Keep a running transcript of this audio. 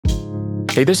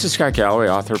Hey, this is Scott Galloway,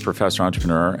 author, professor,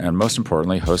 entrepreneur, and most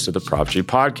importantly, host of the Prop G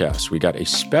podcast. We got a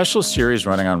special series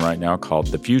running on right now called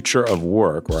The Future of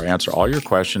Work, where I answer all your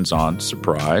questions on,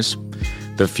 surprise,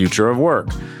 the future of work.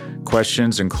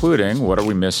 Questions including, what are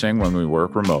we missing when we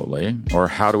work remotely? Or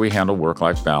how do we handle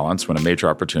work-life balance when a major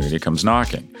opportunity comes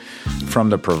knocking?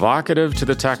 From the provocative to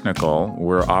the technical,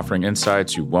 we're offering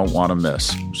insights you won't want to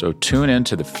miss. So tune in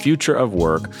to The Future of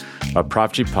Work, a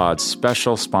Prop G Pod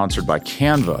special sponsored by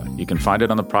Canva. You can find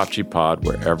it on the Prop G Pod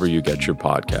wherever you get your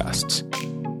podcasts.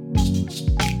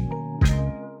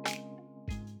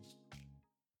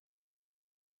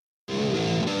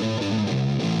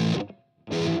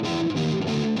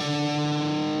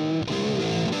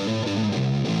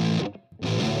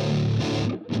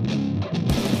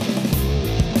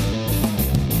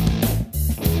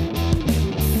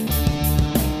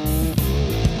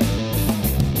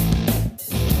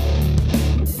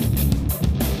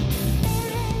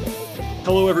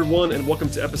 Hello, everyone, and welcome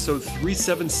to episode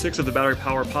 376 of the Battery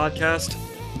Power Podcast.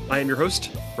 I am your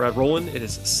host, Brad Rowland. It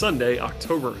is Sunday,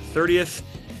 October 30th.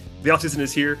 The offseason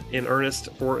is here in earnest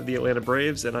for the Atlanta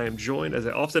Braves, and I am joined, as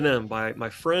I often am, by my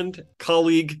friend,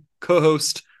 colleague,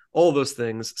 co-host, all those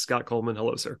things, Scott Coleman.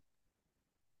 Hello, sir.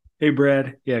 Hey,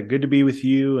 Brad. Yeah, good to be with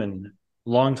you, and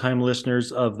longtime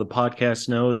listeners of the podcast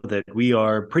know that we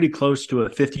are pretty close to a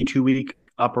 52-week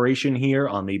operation here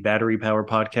on the Battery Power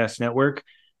Podcast Network.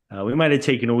 We might have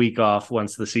taken a week off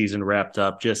once the season wrapped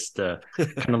up, just to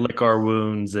kind of lick our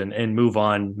wounds and move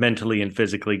on mentally and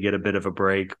physically, get a bit of a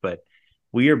break. But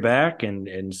we are back,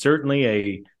 and certainly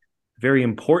a very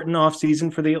important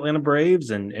offseason for the Atlanta Braves,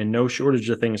 and no shortage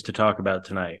of things to talk about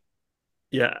tonight.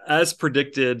 Yeah, as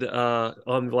predicted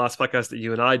on the last podcast that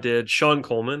you and I did, Sean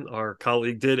Coleman, our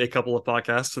colleague, did a couple of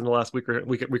podcasts in the last week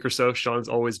or so. Sean's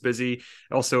always busy.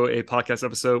 Also, a podcast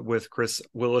episode with Chris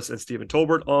Willis and Stephen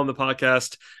Tolbert on the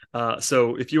podcast.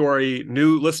 So if you are a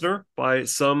new listener by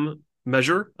some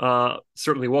measure,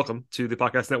 certainly welcome to the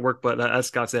podcast network. But as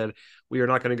Scott said, we are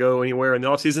not going to go anywhere in the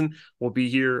offseason. We'll be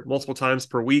here multiple times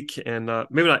per week, and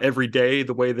maybe not every day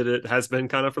the way that it has been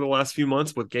kind of for the last few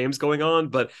months with games going on,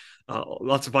 but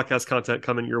lots of podcast content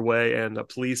coming your way. And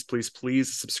please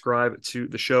subscribe to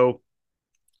the show.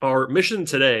 Our mission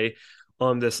today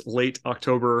on this late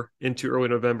October into early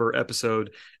November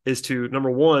episode is to, number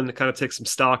one, kind of take some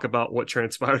stock about what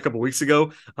transpired a couple weeks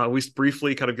ago. We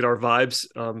briefly kind of get our vibes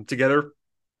together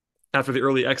after the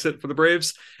early exit for the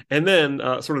Braves. And then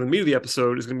sort of the meat of the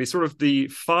episode is going to be sort of the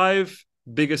 5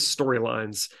 biggest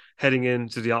storylines heading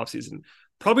into the offseason.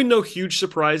 Probably no huge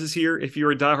surprises here if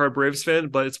you're a diehard Braves fan,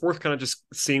 but it's worth kind of just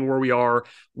seeing where we are,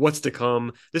 what's to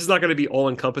come. This is not going to be all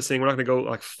encompassing. We're not going to go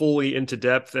like fully into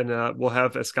depth, and we'll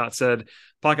have, as Scott said,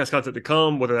 podcast content to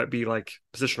come, whether that be like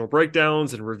positional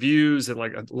breakdowns and reviews and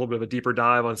like a little bit of a deeper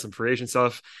dive on some free agent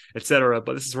stuff, etc.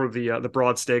 But this is sort of the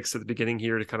broad stakes at the beginning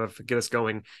here to kind of get us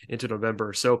going into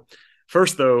November. So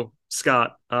first, though,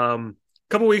 Scott,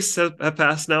 couple weeks have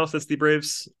passed now since the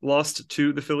Braves lost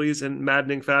to the Phillies in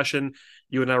maddening fashion.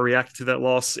 You and I reacted to that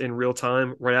loss in real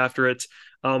time right after it.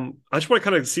 I just want to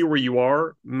kind of see where you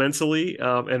are mentally.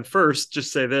 And first,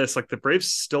 just say this, like the Braves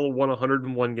still won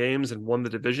 101 games and won the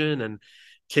division and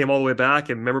came all the way back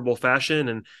in memorable fashion.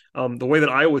 And the way that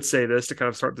I would say this to kind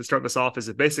of start this off is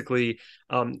that basically,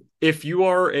 if you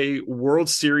are a World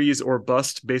Series or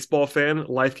bust baseball fan,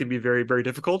 life can be very, very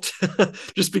difficult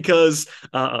just because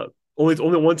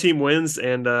only one team wins,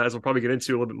 and as we'll probably get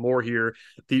into a little bit more here,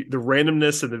 the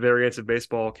randomness and the variance of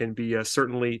baseball can be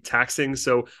certainly taxing.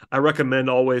 So I recommend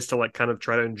always to like kind of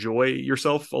try to enjoy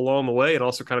yourself along the way, and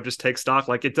also kind of just take stock.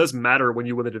 Like it does matter when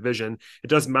you win the division. It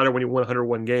does matter when you win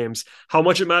 101 games. How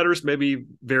much it matters maybe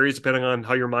varies depending on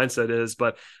how your mindset is.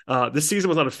 But this season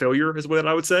was not a failure, is what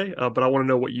I would say. But I want to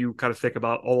know what you kind of think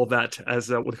about all of that as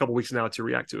with a couple weeks now to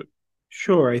react to it.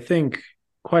 Sure. I think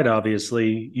quite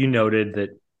obviously you noted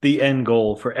that the end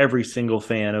goal for every single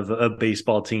fan of a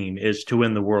baseball team is to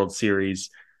win the World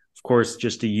Series. Of course,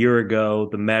 just a year ago,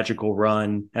 the magical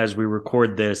run, as we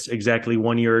record this, exactly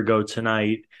 1 year ago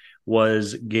tonight,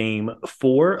 was Game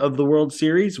 4 of the World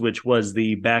Series, which was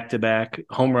the back-to-back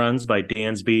home runs by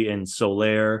Dansby and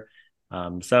Soler. So I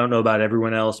don't know about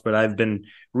everyone else, but I've been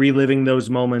reliving those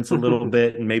moments a little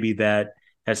bit, and maybe that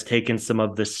has taken some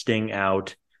of the sting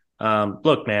out.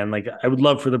 Look, man, like I would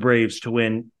love for the Braves to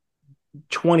win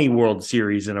 20 World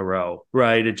Series in a row,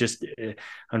 right? It just,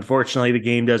 unfortunately, the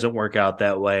game doesn't work out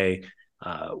that way.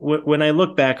 When I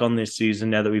look back on this season,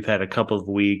 now that we've had a couple of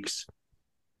weeks,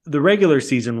 the regular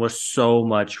season was so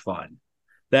much fun.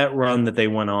 That run that they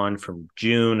went on from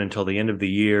June until the end of the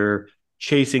year,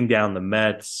 chasing down the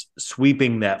Mets,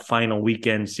 sweeping that final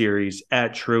weekend series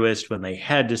at Truist when they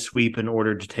had to sweep in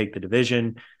order to take the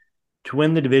division, to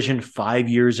win the division 5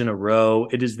 years in a row.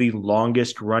 It is the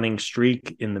longest running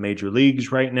streak in the major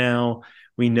leagues right now.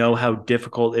 We know how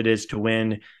difficult it is to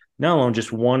win not only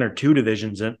just one or two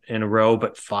divisions in a row,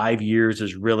 but 5 years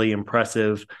is really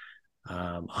impressive.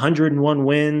 101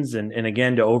 wins, and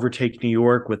again, to overtake New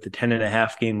York with the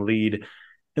 10.5 game lead.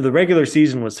 The regular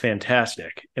season was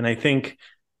fantastic, and I think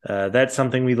that's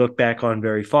something we look back on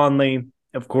very fondly.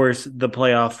 Of course, the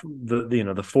playoff,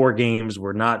 the 4 games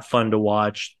were not fun to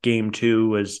watch. Game 2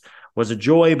 was a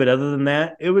joy, but other than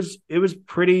that, it was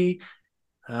pretty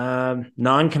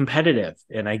non-competitive.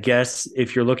 And I guess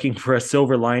if you're looking for a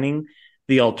silver lining,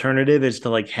 the alternative is to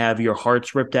like have your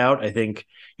hearts ripped out. I think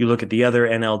you look at the other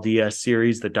NLDS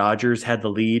series, the Dodgers had the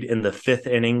lead in the 5th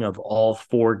inning of all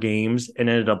 4 games and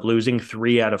ended up losing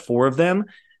 3 out of 4 of them.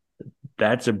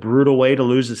 That's a brutal way to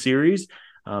lose a series.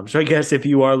 So I guess if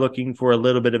you are looking for a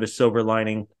little bit of a silver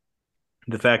lining,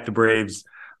 the fact the Braves,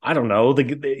 I don't know,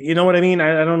 you know what I mean?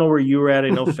 I don't know where you were at. I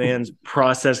know fans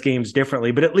process games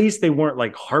differently, but at least they weren't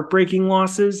like heartbreaking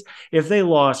losses. If they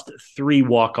lost 3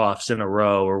 walk-offs in a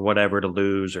row or whatever to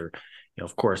lose, or,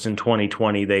 of course, in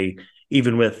 2020, they,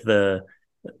 even with the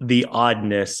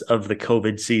oddness of the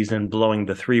COVID season blowing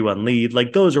the 3-1 lead,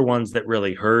 like those are ones that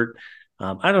really hurt.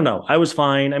 I don't know. I was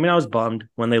fine. I mean, I was bummed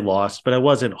when they lost, but I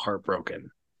wasn't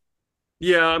heartbroken.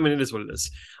 Yeah, I mean, it is what it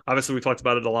is. Obviously, we talked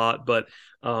about it a lot, but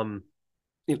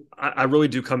I really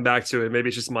do come back to it. Maybe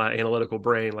it's just my analytical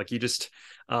brain. Like you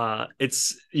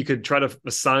could try to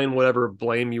assign whatever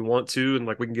blame you want to, and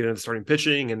like we can get into starting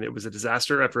pitching, and it was a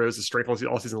disaster after it was a strength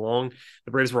all season long.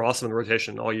 The Braves were awesome in the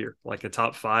rotation all year, like a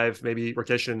top 5 maybe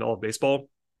rotation in all of baseball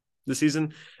this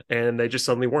season, and they just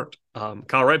suddenly weren't.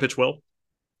 Kyle Wright pitched well.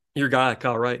 Your guy,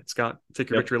 Kyle Wright, Scott, take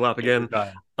your victory lap again.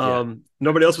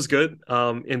 Nobody else was good.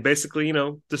 And basically,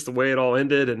 just the way it all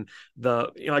ended, and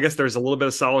I guess there's a little bit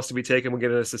of solace to be taken. We'll get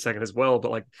into this in a second as well.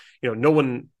 But no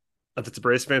one that's a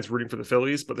Braves fans rooting for the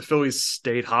Phillies, but the Phillies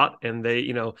stayed hot, and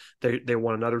they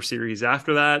won another series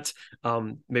after that.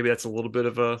 Maybe that's a little bit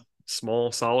of a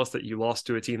small solace that you lost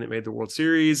to a team that made the World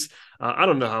Series. I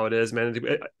don't know how it is, man.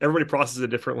 Everybody processes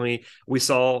it differently. We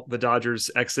saw the Dodgers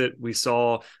exit. We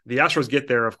saw the Astros get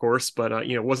there, of course, but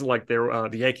it wasn't like the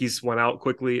Yankees went out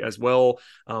quickly as well.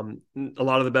 A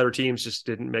lot of the better teams just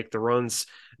didn't make the runs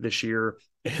this year.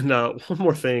 And one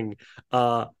more thing,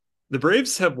 the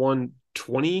Braves have won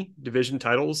 20 division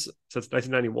titles since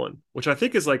 1991, which I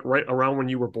think is like right around when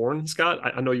you were born, Scott.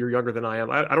 I know you're younger than I am.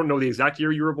 I don't know the exact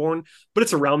year you were born, but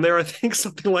it's around there, I think,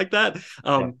 something like that.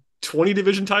 20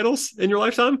 division titles in your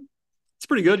lifetime. It's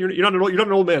pretty good. You're not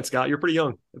an old man, Scott. You're pretty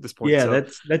young at this point. Yeah, so.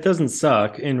 That doesn't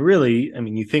suck. And really, I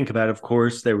mean, you think about it, of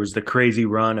course, there was the crazy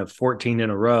run of 14 in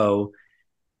a row.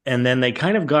 And then they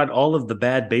kind of got all of the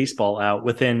bad baseball out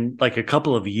within like a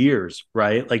couple of years,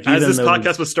 right? Like as this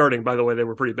podcast was starting, by the way, they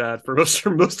were pretty bad for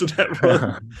most of that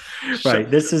run. Right.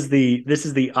 This is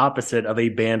the opposite of a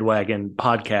bandwagon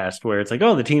podcast where it's like,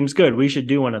 oh, the team's good, we should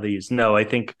do one of these. No, I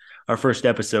think our first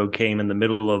episode came in the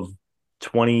middle of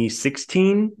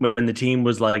 2016 when the team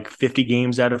was like 50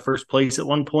 games out of first place at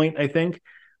one point, I think.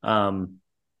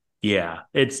 Yeah,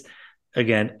 it's.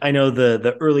 Again, I know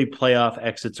the early playoff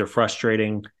exits are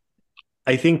frustrating.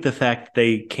 I think the fact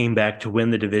they came back to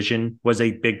win the division was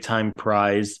a big time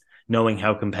prize, knowing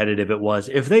how competitive it was.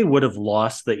 If they would have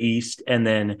lost the East and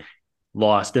then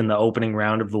lost in the opening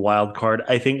round of the wild card,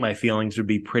 I think my feelings would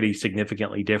be pretty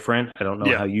significantly different. I don't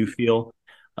know how you feel.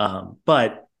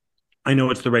 But I know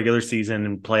it's the regular season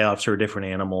and playoffs are a different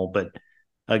animal, but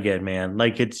again, man,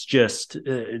 like it's just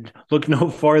look no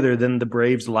farther than the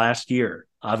Braves last year.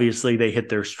 Obviously, they hit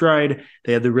their stride.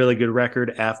 They had the really good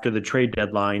record after the trade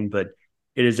deadline, but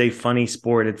it is a funny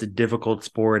sport. It's a difficult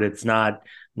sport. It's not,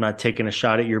 I'm not taking a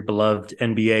shot at your beloved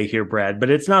NBA here, Brad, but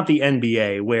it's not the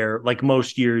NBA where, like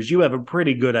most years, you have a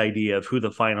pretty good idea of who the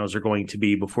finals are going to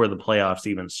be before the playoffs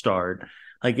even start.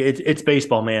 Like it's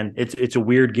baseball, man. It's a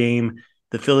weird game.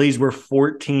 The Phillies were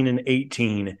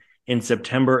 14-18 in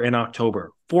September and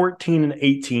October,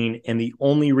 14-18, and the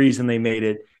only reason they made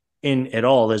it in at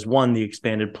all is 1, the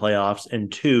expanded playoffs,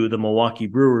 and 2, the Milwaukee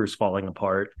Brewers falling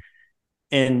apart.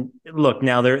 And look,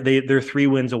 now they're 3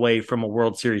 wins away from a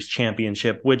World Series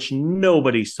championship, which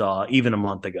nobody saw even a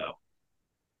month ago.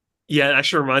 Yeah, it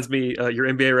actually reminds me, your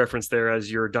NBA reference there,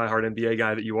 as your diehard NBA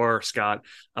guy that you are, Scott.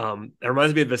 It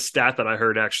reminds me of the stat that I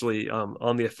heard actually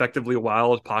on the Effectively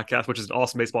Wild podcast, which is an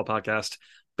awesome baseball podcast.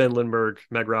 Ben Lindbergh,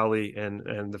 Meg Rowley,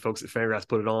 and the folks at Fangraphs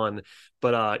put it on.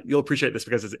 But you'll appreciate this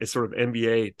because it's sort of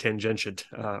NBA tangential,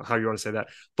 how you want to say that.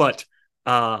 But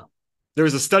there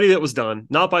was a study that was done,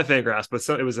 not by Fangraphs, but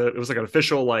it was like an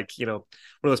official, like, one of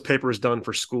those papers done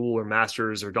for school or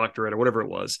master's or doctorate or whatever it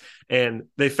was. And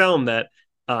they found that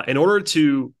in order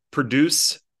to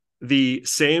produce the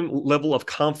same level of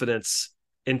confidence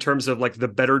in terms of like the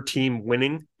better team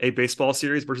winning a baseball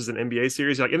series versus an NBA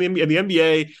series, like in the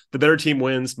NBA, the better team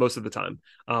wins most of the time.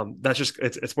 That's just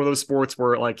it's one of those sports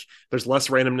where like there's less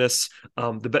randomness.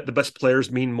 The best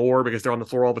players mean more because they're on the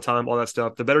floor all the time, all that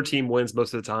stuff. The better team wins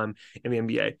most of the time in the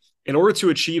NBA. In order to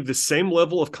achieve the same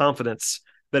level of confidence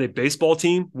that a baseball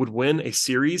team would win a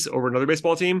series over another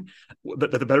baseball team,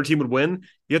 that the better team would win,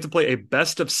 you have to play a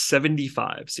best of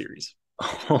 75 series.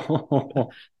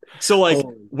 So like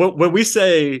when we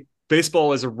say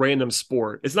baseball is a random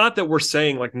sport, it's not that we're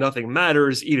saying like nothing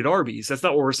matters, eat at Arby's. That's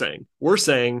not what we're saying. We're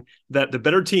saying that the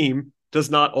better team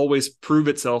does not always prove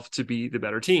itself to be the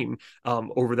better team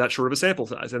over that short of a sample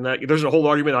size. And that there's a whole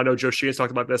argument. I know Joe Sheehan's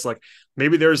talked about this. Like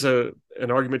maybe there's an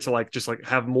argument to like just like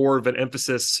have more of an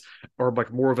emphasis or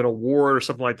like more of an award or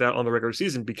something like that on the regular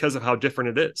season because of how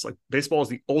different it is. Like baseball is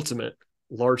the ultimate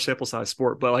large sample size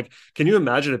sport, but like, can you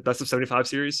imagine a best of 75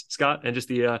 series, Scott, and just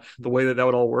the way that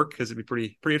would all work? Because it'd be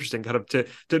pretty interesting, kind of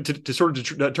to sort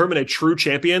of determine a true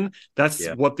champion. That's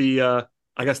what the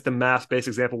I guess the math based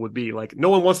example would be. Like, no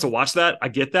one wants to watch that. I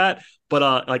get that,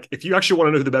 but like if you actually want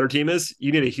to know who the better team is,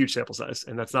 you need a huge sample size,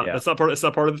 and that's not part of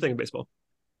the thing in baseball.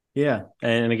 Yeah,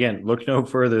 and again, look no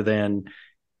further than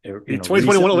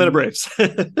 2021 Atlanta Braves.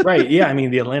 Right. Yeah. I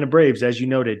mean, the Atlanta Braves, as you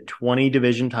noted, 20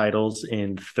 division titles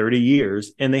in 30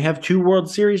 years, and they have 2 World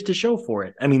Series to show for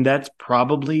it. I mean, that's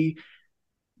probably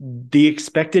the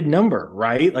expected number,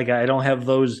 right? Like I don't have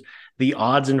the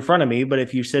odds in front of me, but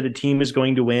if you said a team is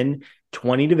going to win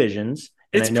 20 divisions,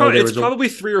 it's probably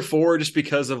 3 or 4 just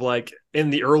because of like in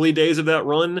the early days of that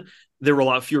run, there were a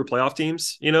lot fewer playoff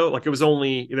teams, like there was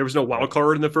no wild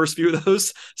card in the first few of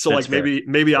those. So that's like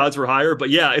maybe odds were higher,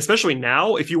 but yeah, especially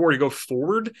now, if you were to go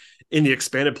forward in the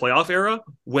expanded playoff era,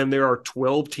 when there are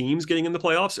 12 teams getting in the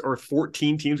playoffs or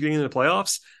 14 teams getting in the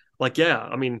playoffs, like, yeah,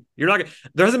 I mean, there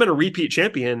hasn't been a repeat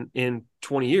champion in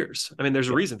 20 years. I mean, there's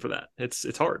a reason for that.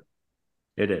 It's hard.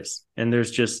 It is. And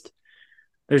there's just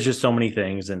so many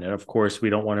things. And of course we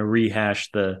don't want to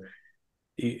rehash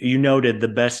you noted the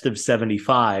best of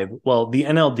 75. Well, the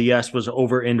NLDS was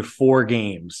over in 4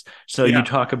 games. So you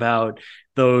talk about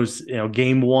those,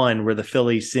 game 1 where the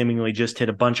Phillies seemingly just hit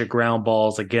a bunch of ground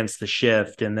balls against the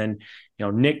shift. And then,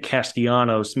 Nick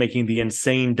Castellanos making the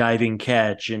insane diving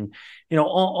catch and,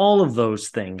 all of those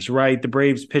things, right? The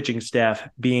Braves pitching staff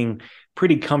being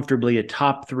pretty comfortably a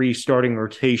top 3 starting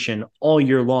rotation all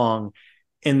year long.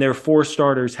 And their 4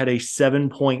 starters had a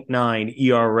 7.9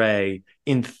 ERA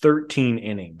in 13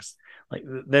 innings. Like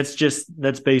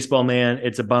that's baseball, man.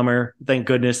 It's a bummer. Thank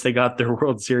goodness they got their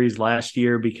World Series last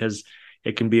year because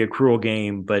it can be a cruel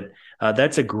game. But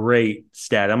that's a great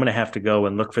stat. I'm going to have to go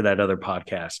and look for that other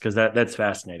podcast because that's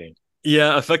fascinating.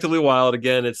 Yeah, Effectively Wild.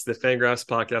 Again, it's the Fangraphs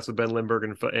podcast with Ben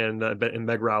Lindbergh and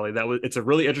Meg Rowley. It's a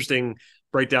really interesting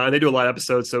breakdown. And they do a lot of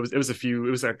episodes, so it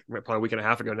was like probably a week and a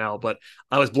half ago now. But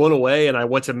I was blown away, and I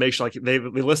went to make sure like they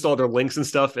list all their links and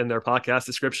stuff in their podcast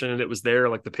description, and it was there,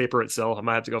 like the paper itself. I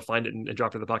might have to go find it and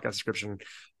drop it in the podcast description.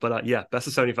 But yeah, best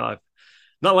of 75.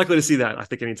 Not likely to see that, I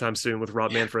think, anytime soon with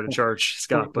Rob Manfred in charge,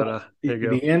 Scott. But there you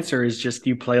go. The answer is just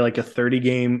you play like a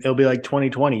 30-game. It'll be like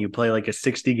 2020. You play like a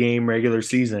 60-game regular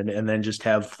season and then just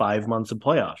have 5 months of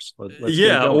playoffs. Or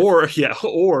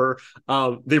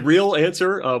the real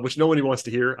answer, which nobody wants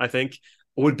to hear, I think,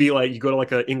 would be like you go to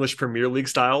like an English Premier League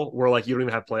style where like you don't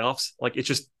even have playoffs. Like it's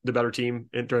just the better team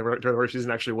during the regular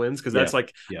season actually wins because that's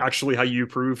actually how you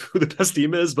prove who the best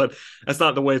team is. But that's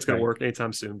not the way it's going to work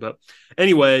anytime soon. But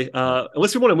anyway,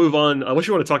 unless we want to move on, unless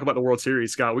you want to talk about the World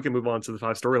Series, Scott, we can move on to the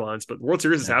 5 storylines. But the World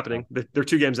Series is happening. They're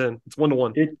 2 games in. It's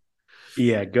 1-1.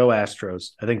 Yeah, go Astros.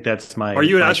 I think that's my. Are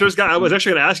you an Astros guy? I was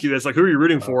actually going to ask you this. Like, who are you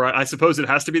rooting for? I suppose it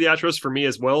has to be the Astros for me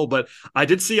as well. But I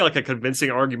did see like a convincing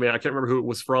argument. I can't remember who it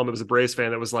was from. It was a Braves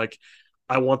fan that was like,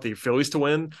 I want the Phillies to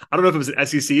win. I don't know if it was an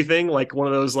SEC thing, like one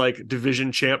of those like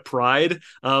division champ pride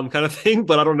kind of thing,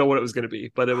 but I don't know what it was going to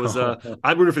be. But it was.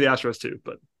 I'm rooting for the Astros too.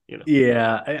 But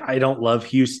Yeah, I don't love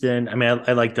Houston. I mean,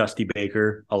 I like Dusty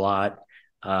Baker a lot.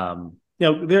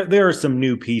 There are some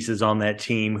new pieces on that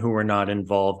team who are not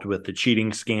involved with the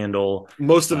cheating scandal.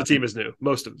 Most of the team is new.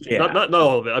 Most of it, not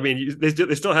all of it. I mean, they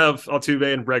still have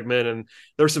Altuve and Bregman, and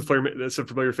there's some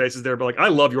familiar faces there. But like, I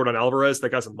love Yordan Alvarez.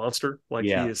 That guy's a monster. Like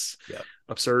he is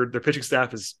absurd. Their pitching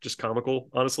staff is just comical,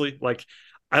 honestly. Like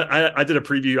I did a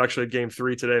preview actually of Game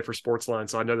 3 today for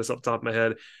Sportsline, so I know this off the top of my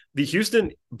head. The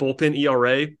Houston bullpen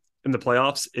ERA in the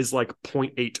playoffs is like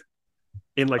 0.8.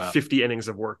 in like 50 innings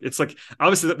of work. It's like,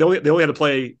 obviously they only had to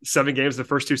play 7 games the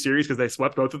first 2 series because they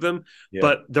swept both of them,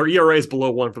 but their ERA is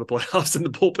below 1 for the playoffs in the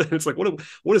bullpen. It's like,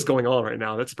 what is going on right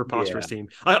now? That's a preposterous team.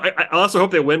 I also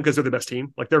hope they win because they're the best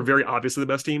team. Like, they're very obviously the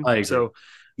best team. So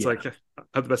it's like, I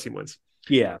hope the best team wins.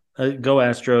 Yeah. Go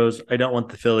Astros. I don't want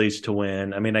the Phillies to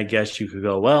win. I mean, I guess you could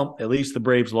go, well, at least the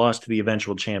Braves lost to the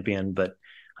eventual champion, but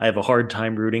I have a hard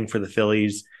time rooting for the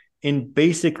Phillies. In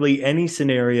basically any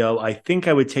scenario, I think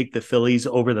I would take the Phillies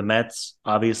over the Mets.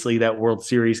 Obviously, that World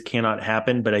Series cannot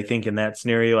happen, but I think in that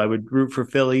scenario, I would root for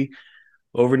Philly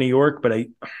over New York. But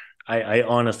I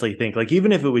honestly think, like,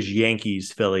 even if it was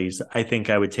Yankees, Phillies, I think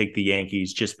I would take the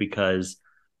Yankees just because,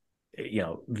 you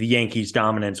know, the Yankees'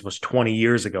 dominance was 20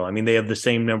 years ago. I mean, they have the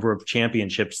same number of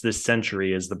championships this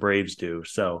century as the Braves do.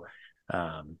 So,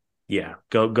 yeah,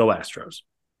 go Astros.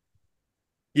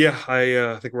 Yeah,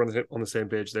 I think we're on the same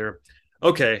page there.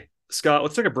 Okay, Scott,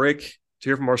 let's take a break to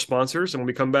hear from our sponsors. And when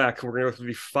we come back, we're going to go through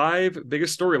the 5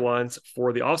 biggest storylines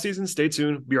for the offseason. Stay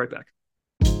tuned. Be right back.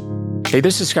 Hey,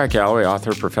 this is Scott Galloway,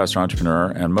 author, professor,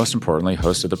 entrepreneur, and most importantly,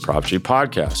 host of the Prop G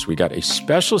podcast. We got a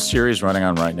special series running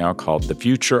on right now called The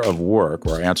Future of Work,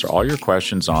 where I answer all your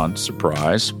questions on,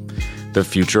 surprise, the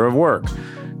future of work.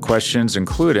 Questions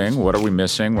including, what are we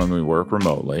missing when we work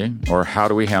remotely? Or how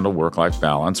do we handle work-life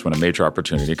balance when a major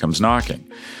opportunity comes knocking?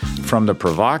 From the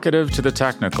provocative to the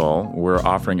technical, we're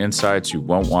offering insights you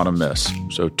won't want to miss.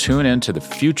 So tune in to The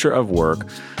Future of Work,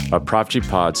 a Prop G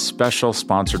Pod special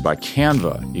sponsored by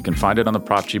Canva. You can find it on the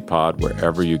Prop G Pod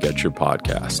wherever you get your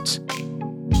podcasts.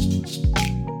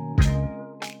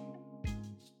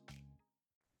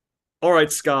 All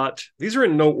right, Scott, these are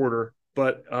in no order,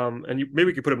 but maybe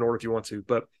we could put them in order if you want to,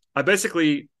 but I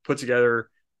basically put together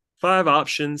 5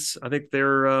 options. I think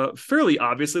they're fairly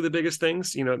obviously the biggest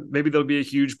things. You know, maybe there'll be a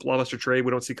huge blockbuster trade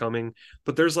we don't see coming,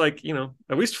 but there's like, you know,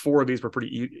 at least 4 of these were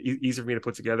pretty easy for me to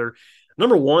put together.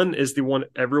 Number 1 is the one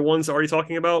everyone's already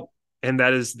talking about, and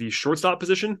that is the shortstop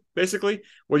position, basically.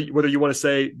 Whether you want to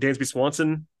say Dansby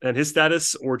Swanson and his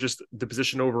status or just the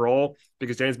position overall,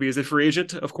 because Dansby is a free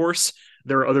agent, of course.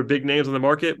 There are other big names on the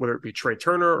market, whether it be Trey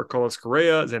Turner or Carlos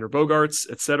Correa, Xander Bogaerts,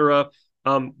 etc.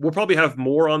 We'll probably have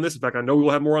more on this. In fact, I know we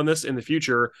will have more on this in the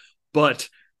future. But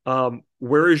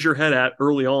where is your head at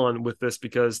early on with this?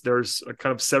 Because there's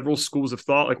kind of several schools of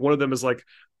thought. Like, one of them is like,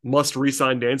 must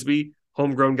re-sign Dansby,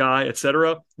 homegrown guy,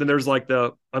 etc. Then there's like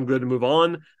I'm good to move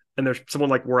on. And there's someone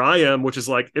like where I am, which is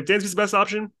like, if Dansby's the best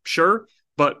option, sure.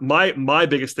 But my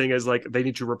biggest thing is like, they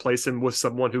need to replace him with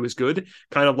someone who is good,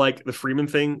 kind of like the Freeman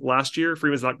thing last year.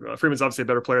 Freeman's obviously a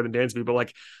better player than Dansby, but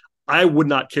like, I would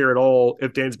not care at all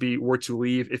if Dansby were to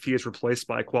leave if he is replaced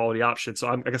by a quality option. So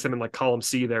I guess I'm in like column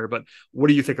C there. But what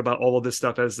do you think about all of this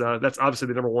stuff? As that's obviously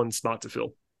the number 1 spot to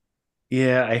fill.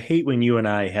 Yeah, I hate when you and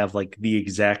I have like the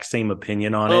exact same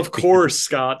opinion on it. Of course,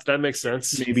 Scott, that makes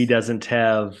sense. Maybe it doesn't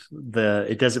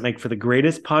make for the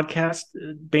greatest podcast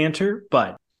banter,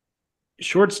 but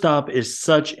shortstop is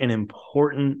such an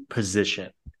important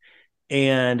position.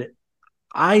 And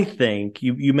I think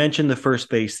you mentioned the first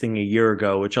base thing a year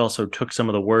ago, which also took some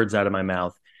of the words out of my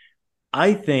mouth.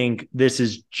 I think this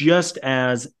is just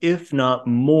as, if not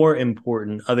more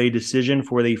important, of a decision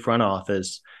for the front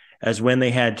office as when they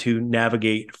had to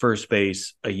navigate first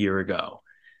base a year ago.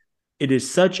 It is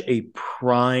such a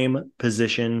prime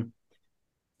position.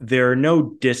 There are no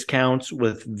discounts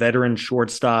with veteran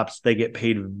shortstops. They get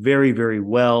paid very, very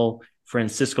well.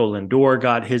 Francisco Lindor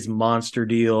got his monster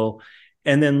deal.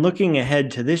 And then looking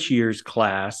ahead to this year's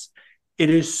class,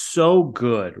 it is so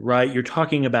good, right? You're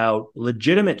talking about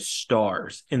legitimate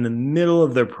stars in the middle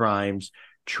of their primes.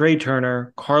 Trey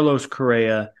Turner, Carlos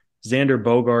Correa, Xander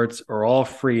Bogaerts are all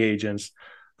free agents.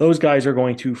 Those guys are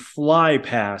going to fly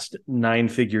past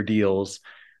 9-figure deals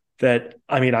that,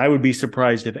 I mean, I would be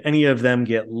surprised if any of them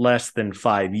get less than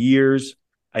 5 years.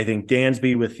 I think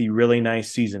Dansby, with the really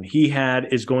nice season he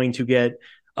had, is going to get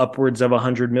upwards of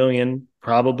 $100 million,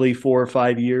 probably 4 or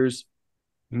 5 years,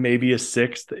 maybe a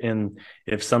 6th. And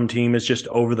if some team is just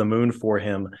over the moon for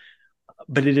him,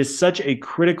 but it is such a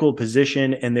critical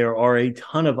position. And there are a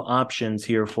ton of options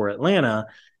here for Atlanta.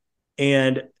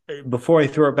 And before I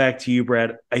throw it back to you,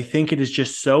 Brad, I think it is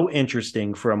just so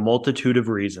interesting for a multitude of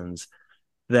reasons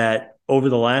that over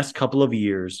the last couple of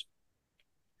years,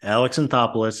 Alex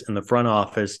Anthopoulos and the front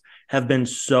office have been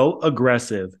so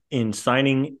aggressive in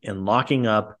signing and locking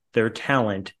up their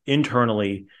talent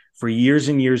internally for years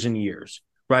and years and years,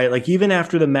 right? Like, even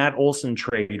after the Matt Olson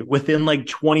trade, within like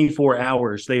 24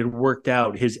 hours, they had worked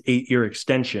out his 8-year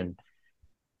extension.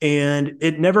 And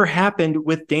it never happened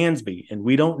with Dansby. And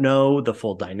we don't know the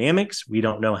full dynamics. We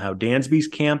don't know how Dansby's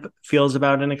camp feels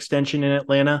about an extension in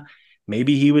Atlanta.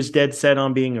 Maybe he was dead set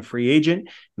on being a free agent.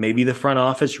 Maybe the front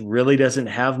office really doesn't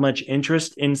have much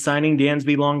interest in signing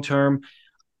Dansby long-term.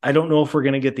 I don't know if we're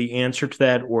going to get the answer to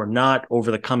that or not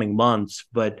over the coming months,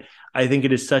 but I think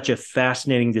it is such a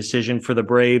fascinating decision for the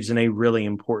Braves and a really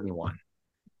important one.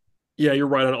 Yeah, you're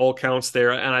right on all counts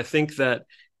there. And I think that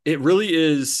it really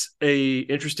is a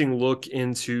interesting look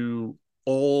into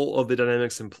all of the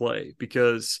dynamics in play,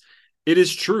 because it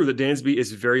is true that Dansby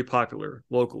is very popular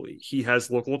locally. He has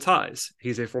local ties.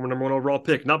 He's a former number 1 overall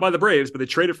pick, not by the Braves, but they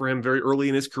traded for him very early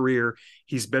in his career.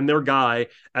 He's been their guy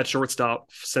at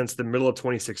shortstop since the middle of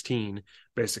 2016,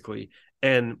 basically.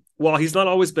 And while he's not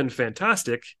always been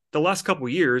fantastic, the last couple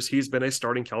of years, he's been a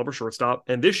starting caliber shortstop.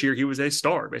 And this year he was a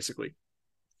star, basically.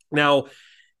 Now,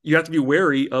 you have to be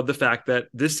wary of the fact that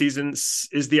this season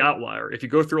is the outlier. If you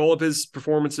go through all of his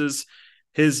performances,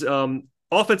 his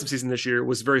offensive season this year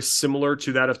was very similar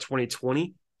to that of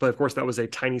 2020, but of course that was a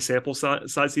tiny sample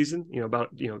size season,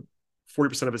 about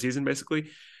 40% of a season basically.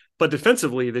 But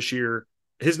defensively this year,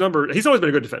 he's always been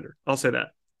a good defender. I'll say that.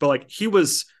 But like, he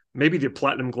was maybe the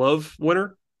Platinum Glove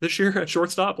winner this year at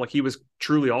shortstop. Like, he was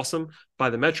truly awesome by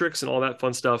the metrics and all that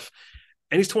fun stuff.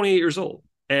 And he's 28 years old.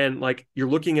 And like, you're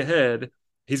looking ahead,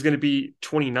 he's going to be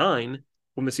 29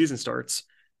 when the season starts.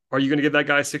 Are you going to give that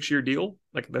guy a 6-year deal?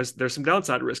 Like, there's some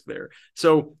downside risk there.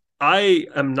 So I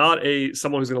am not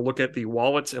someone who's going to look at the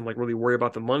wallets and like really worry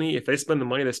about the money. If they spend the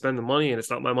money, they spend the money, and it's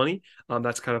not my money.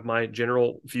 That's kind of my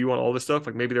general view on all this stuff.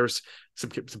 Like, maybe there's some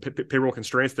payroll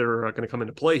constraints that are going to come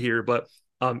into play here, but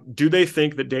do they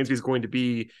think that Dansby is going to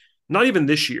be, not even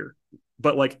this year,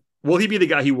 but like, will he be the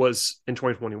guy he was in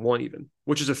 2021 even,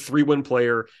 which is a 3-win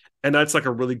player? And that's like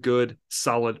a really good,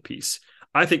 solid piece.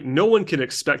 I think no one can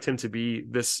expect him to be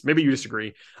this. Maybe you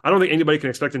disagree. I don't think anybody can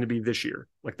expect him to be this year.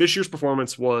 Like, this year's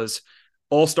performance was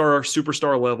all-star,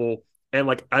 superstar level. And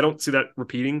like, I don't see that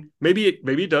repeating. Maybe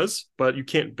it does, but you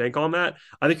can't bank on that.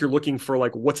 I think you're looking for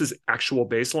like, what's his actual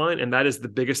baseline? And that is the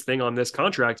biggest thing on this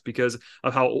contract, because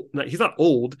of how he's not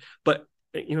old, but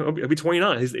he'll be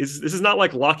 29. This is not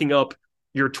like locking up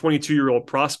your 22-year-old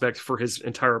prospect for his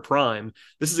entire prime.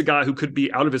 This is a guy who could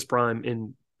be out of his prime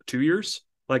in 2 years.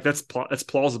 Like, that's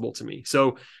plausible to me.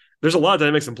 So there's a lot of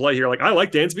dynamics in play here. Like, I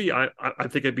like Dansby. I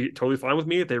think it'd be totally fine with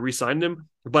me if they re-signed him.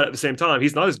 But at the same time,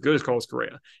 he's not as good as Carlos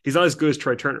Correa. He's not as good as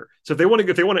Trey Turner. So if they want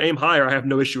to aim higher, I have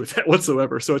no issue with that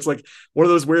whatsoever. So it's like one of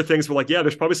those weird things where, like, yeah,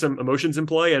 there's probably some emotions in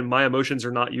play, and my emotions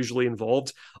are not usually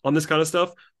involved on this kind of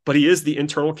stuff. But he is the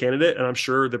internal candidate, and I'm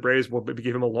sure the Braves will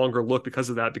give him a longer look because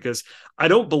of that. Because I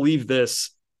don't believe this.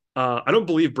 I don't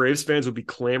believe Braves fans would be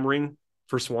clamoring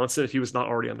for Swanson if he was not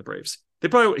already on the Braves.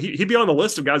 He'd be on the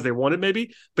list of guys they wanted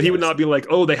maybe, but he would not be like,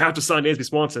 oh, they have to sign Dansby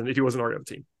Swanson if he wasn't already on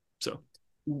the team. So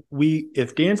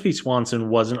if Dansby Swanson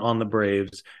wasn't on the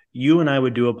Braves, you and I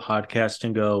would do a podcast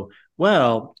and go,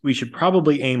 well, we should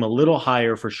probably aim a little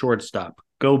higher for shortstop.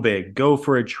 Go big, go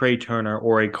for a Trey Turner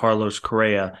or a Carlos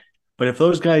Correa. But if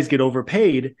those guys get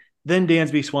overpaid, then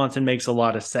Dansby Swanson makes a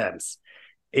lot of sense.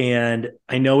 And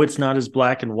I know it's not as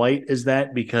black and white as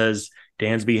that, because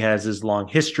Dansby has his long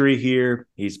history here.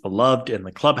 He's beloved in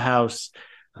the clubhouse.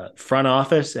 Front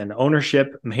office and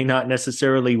ownership may not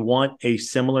necessarily want a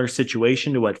similar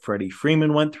situation to what Freddie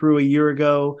Freeman went through a year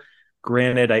ago.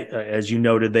 Granted, as you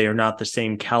noted, they are not the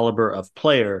same caliber of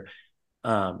player.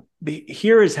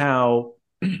 Here is how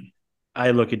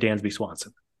I look at Dansby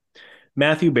Swanson.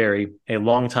 Matthew Berry, a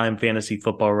longtime fantasy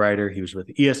football writer, he was with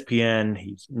ESPN,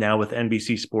 he's now with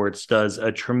NBC Sports, does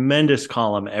a tremendous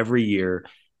column every year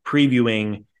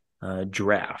previewing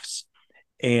drafts.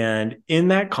 And in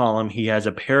that column, he has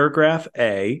a paragraph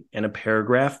A and a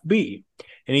paragraph B.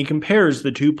 And he compares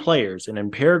the two players. And in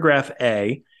paragraph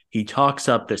A, he talks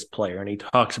up this player and he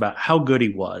talks about how good he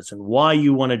was and why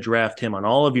you want to draft him on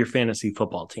all of your fantasy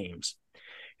football teams.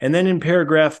 And then in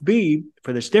paragraph B,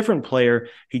 for this different player,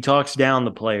 he talks down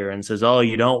the player and says, oh,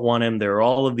 you don't want him. There are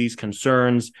all of these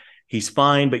concerns. He's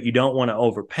fine, but you don't want to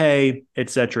overpay, et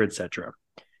cetera, et cetera.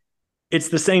 It's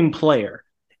the same player.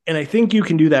 And I think you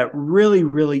can do that really,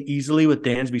 really easily with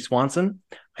Dansby Swanson.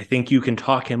 I think you can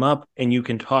talk him up and you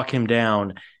can talk him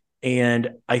down. And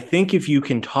I think if you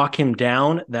can talk him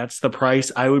down, that's the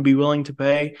price I would be willing to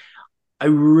pay. I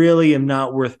really am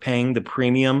not worth paying the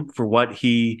premium for what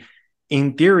he,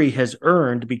 in theory, has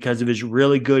earned because of his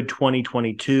really good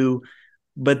 2022.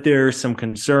 But there are some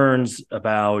concerns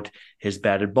about his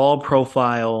batted ball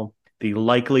profile, the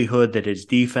likelihood that his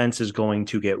defense is going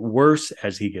to get worse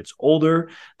as he gets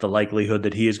older, the likelihood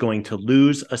that he is going to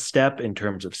lose a step in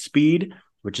terms of speed,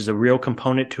 which is a real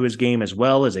component to his game, as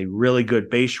well as a really good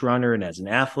base runner and as an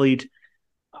athlete.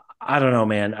 I don't know,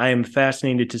 man. I am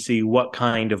fascinated to see what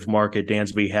kind of market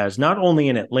Dansby has, not only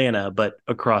in Atlanta, but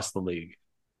across the league.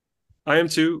 I am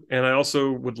too. And I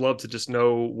also would love to just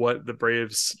know what the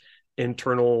Braves'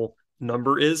 internal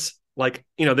number is. Like,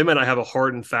 they might not have a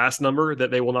hard and fast number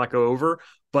that they will not go over,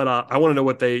 but I want to know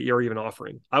what they are even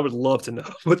offering. I would love to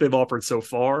know what they've offered so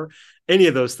far. Any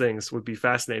of those things would be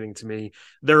fascinating to me.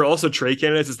 There are also trade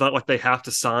candidates. It's not like they have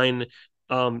to sign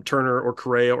Turner or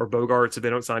Correa or Bogaerts. If they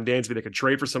don't sign Dansby, they could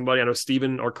trade for somebody. I know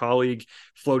Steven, our colleague,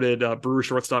 floated Brewer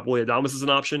shortstop Willy Adames as an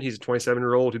option. He's a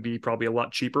 27-year-old who'd be probably a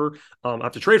lot cheaper. I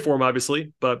have to trade for him,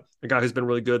 obviously, but a guy who's been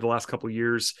really good the last couple of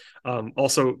years.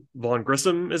 Also, Vaughn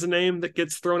Grissom is a name that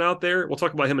gets thrown out there. We'll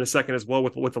talk about him in a second as well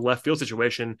with the left field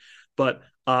situation. But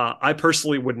I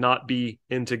personally would not be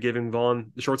into giving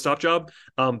Vaughn the shortstop job,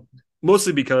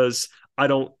 mostly because I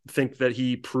don't think that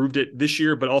he proved it this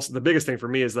year, but also the biggest thing for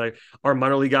me is like our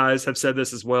minor league guys have said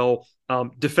this as well.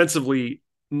 Defensively,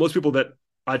 most people that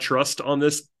I trust on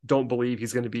this don't believe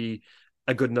he's going to be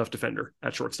a good enough defender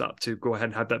at shortstop to go ahead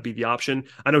and have that be the option.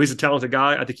 I know he's a talented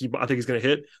guy. I think he's going to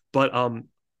hit, but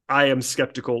I am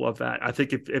skeptical of that. I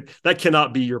think if that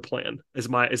cannot be your plan is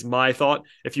my thought.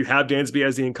 If you have Dansby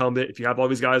as the incumbent, if you have all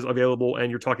these guys available and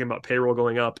you're talking about payroll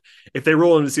going up, if they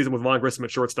roll into the season with Vaughn Grissom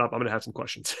at shortstop, I'm going to have some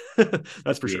questions.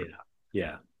 That's for sure.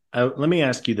 Yeah. Let me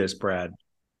ask you this, Brad,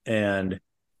 and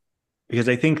because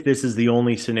I think this is the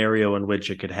only scenario in which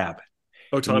it could happen.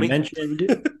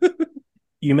 Ohtani?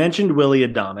 You mentioned Willy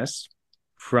Adames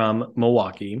from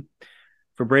Milwaukee.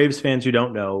 For Braves fans who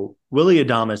don't know, Willy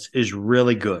Adames is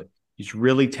really good. He's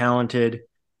really talented.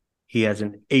 He has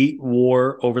an 8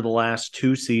 WAR over the last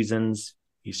 2 seasons.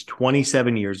 He's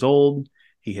 27 years old.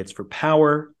 He hits for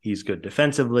power. He's good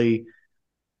defensively.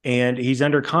 And he's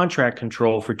under contract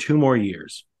control for 2 more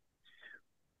years.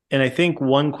 And I think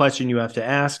one question you have to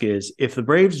ask is, if the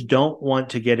Braves don't want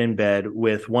to get in bed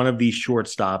with one of these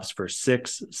shortstops for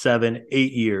 6, 7,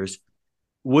 8 years,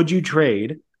 would you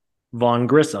trade Vaughn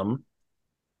Grissom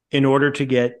in order to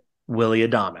get Willy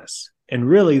Adames? And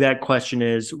really that question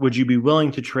is, would you be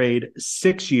willing to trade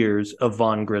 6 years of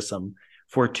Vaughn Grissom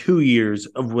for 2 years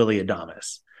of Willy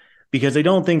Adames? Because I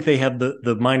don't think they have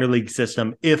the minor league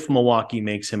system if Milwaukee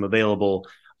makes him available.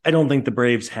 I don't think the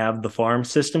Braves have the farm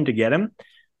system to get him.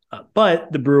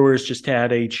 But the Brewers just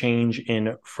had a change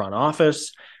in front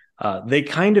office. They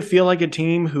kind of feel like a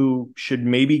team who should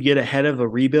maybe get ahead of a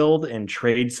rebuild and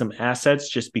trade some assets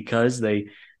just because they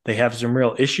have some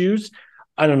real issues.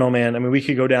 I don't know, man. I mean, we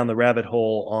could go down the rabbit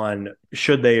hole on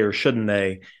should they or shouldn't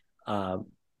they.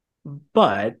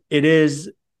 But it is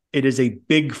a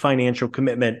big financial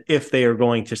commitment if they are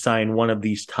going to sign one of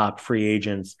these top free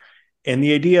agents. And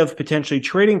the idea of potentially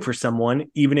trading for someone,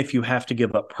 even if you have to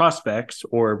give up prospects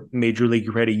or major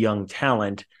league ready young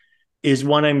talent, is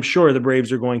one I'm sure the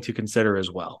Braves are going to consider as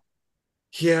well.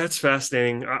 Yeah, it's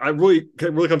fascinating. It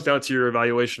really comes down to your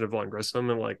evaluation of Vaughn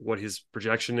Grissom and like what his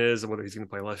projection is and whether he's going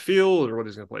to play left field or whether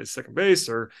he's going to play second base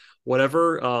or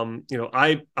whatever.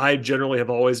 I generally have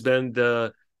always been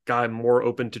the guy more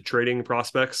open to trading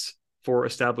prospects for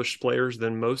established players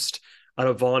than most. I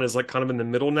know Vaughn is like kind of in the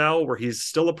middle now where he's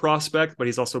still a prospect, but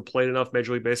he's also played enough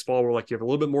Major League Baseball where like you have a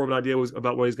little bit more of an idea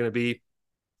about what he's going to be.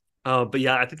 But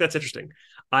yeah, I think that's interesting.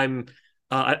 I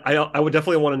would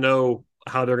definitely want to know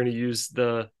how they're going to use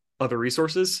the other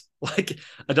resources. Like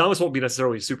Adames won't be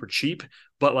necessarily super cheap,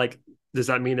 but like, does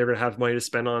that mean they're going to have money to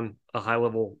spend on a high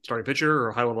level starting pitcher or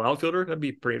a high level outfielder? That'd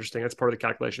be pretty interesting. That's part of the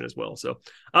calculation as well. So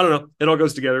I don't know. It all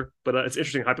goes together, but it's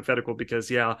interesting hypothetical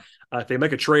because if they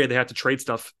make a trade, they have to trade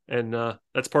stuff. And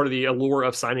that's part of the allure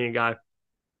of signing a guy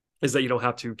is that you don't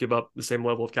have to give up the same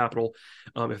level of capital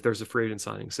if there's a free agent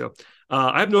signing. So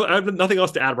I have nothing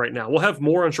else to add right now. We'll have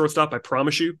more on shortstop, I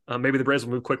promise you. Maybe the Braves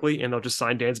will move quickly and they'll just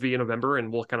sign Dansby in November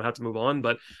and we'll kind of have to move on.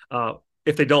 But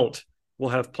if they don't,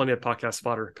 we'll have plenty of podcast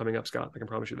fodder coming up, Scott. I can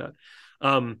promise you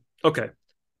that. Okay.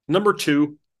 Number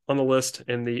 2 on the list,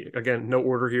 and again, no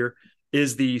order here,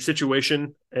 is the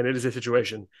situation, and it is a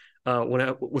situation,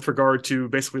 with regard to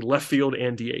basically left field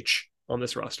and DH on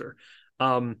this roster.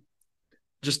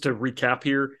 Just to recap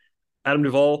here, Adam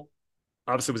Duvall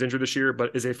obviously was injured this year,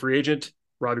 but is a free agent.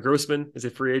 Robbie Grossman is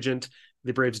a free agent.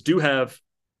 The Braves do have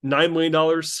 $9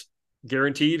 million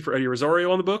guaranteed for Eddie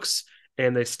Rosario on the books,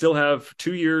 and they still have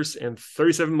 2 years and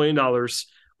 $37 million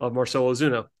of Marcell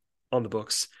Ozuna on the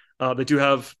books. They do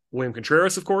have William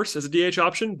Contreras, of course, as a DH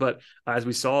option, but as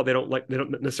we saw, they don't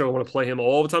necessarily want to play him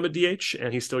all the time at DH,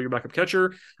 and he's still your backup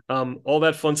catcher. All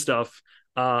that fun stuff.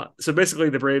 So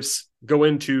basically, the Braves go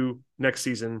into next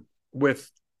season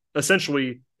with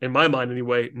essentially, in my mind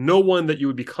anyway, no one that you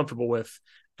would be comfortable with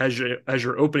as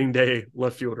your opening day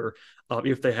left fielder.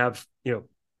 If they have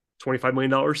 $25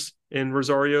 million in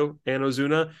Rosario and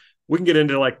Ozuna. We can get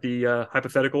into like the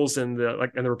hypotheticals and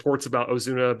the reports about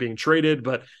Ozuna being traded,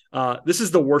 but this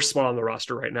is the worst spot on the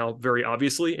roster right now, very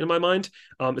obviously in my mind,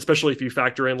 especially if you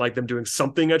factor in like them doing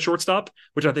something at shortstop,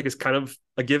 which I think is kind of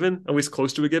a given, at least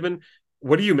close to a given.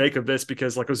 What do you make of this?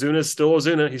 Because like Ozuna is still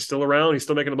Ozuna, he's still around, he's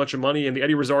still making a bunch of money, and the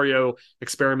Eddie Rosario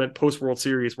experiment post World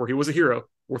Series, where he was a hero,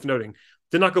 worth noting,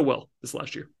 did not go well this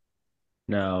last year.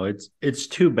 No, it's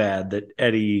too bad that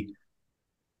Eddie.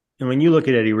 And when you look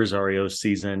at Eddie Rosario's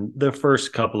season, the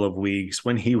first couple of weeks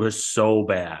when he was so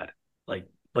bad, like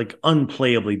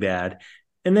unplayably bad,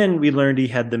 and then we learned he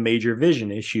had the major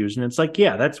vision issues, and it's like,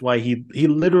 yeah, that's why he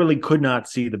literally could not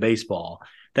see the baseball.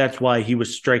 That's why he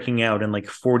was striking out in like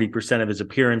 40% of his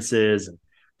appearances and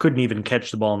couldn't even catch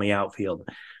the ball in the outfield.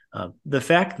 The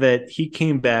fact that he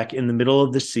came back in the middle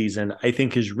of the season, I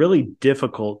think, is really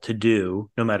difficult to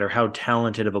do, no matter how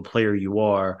talented of a player you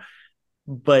are.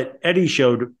 But Eddie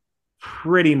showed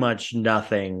pretty much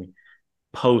nothing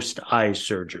post eye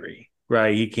surgery,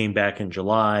 right? He came back in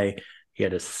July. He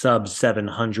had a sub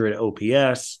 700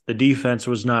 OPS. The defense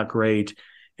was not great.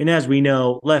 And as we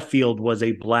know, left field was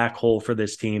a black hole for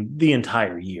this team the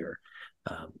entire year.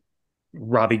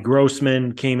 Robbie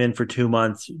Grossman came in for 2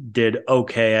 months, did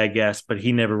okay, I guess, but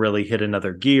he never really hit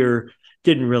another gear,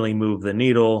 didn't really move the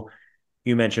needle.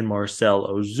 You mentioned Marcell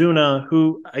Ozuna,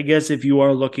 who I guess if you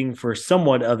are looking for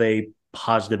somewhat of a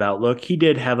positive outlook, he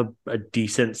did have a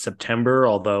decent September,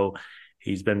 although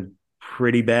he's been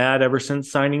pretty bad ever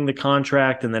since signing the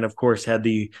contract, and then of course had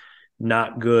the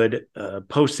not good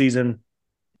postseason.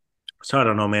 So I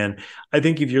don't know, man. I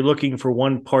think if you're looking for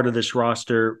one part of this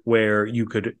roster where you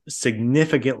could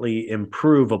significantly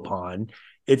improve upon,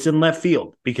 it's in left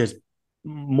field, because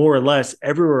more or less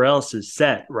everywhere else is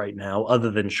set right now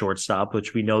other than shortstop,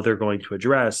 which we know they're going to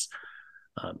address.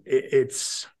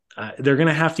 They're going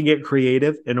to have to get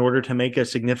creative in order to make a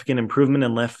significant improvement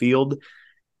in left field.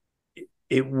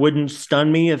 It wouldn't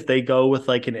stun me if they go with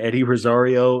like an Eddie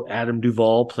Rosario, Adam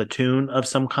Duvall platoon of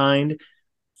some kind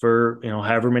for,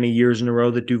 however many years in a row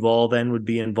that Duvall then would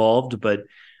be involved. But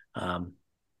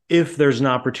if there's an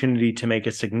opportunity to make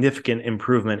a significant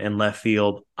improvement in left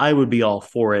field, I would be all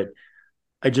for it.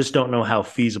 I just don't know how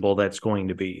feasible that's going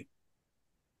to be.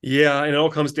 Yeah, and it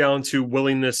all comes down to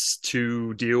willingness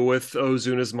to deal with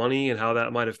Ozuna's money and how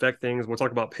that might affect things. We'll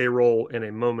talk about payroll in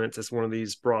a moment as one of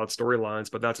these broad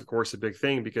storylines, but that's, of course, a big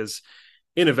thing, because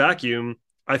in a vacuum,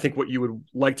 I think what you would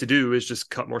like to do is just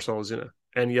cut Marcell Ozuna.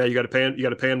 And yeah, you got to pay him. You got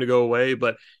to pay him to go away.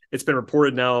 But it's been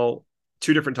reported now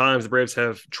 2 different times the Braves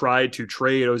have tried to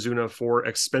trade Ozuna for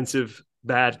expensive,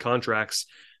 bad contracts,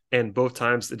 and both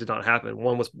times it did not happen.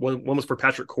 One was for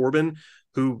Patrick Corbin,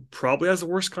 who probably has the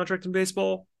worst contract in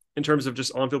baseball in terms of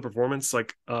just on-field performance.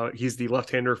 Like he's the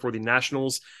left-hander for the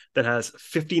Nationals that has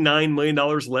 $59 million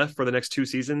left for the next 2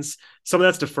 seasons. Some of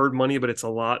that's deferred money, but it's a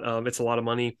lot. It's a lot of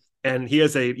money. And he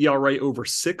has a ERA over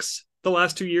 6 the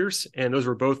last 2 years. And those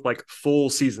were both like full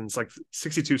seasons, like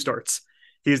 62 starts.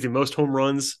 He has the most home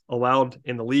runs allowed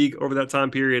in the league over that time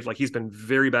period. Like he's been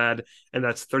very bad, and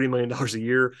that's $30 million a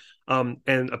year.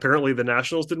 And apparently the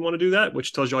Nationals didn't want to do that,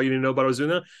 which tells you all you need to know about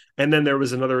Ozuna. And then there was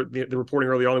the reporting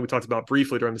early on that we talked about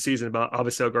briefly during the season about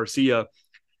Avisail Garcia.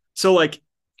 So like,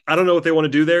 I don't know what they want to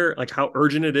do there, like how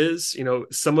urgent it is.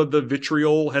 Some of the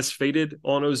vitriol has faded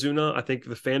on Ozuna. I think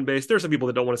the fan base, there's some people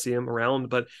that don't want to see him around,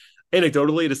 but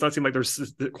anecdotally, it does not seem like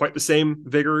there's quite the same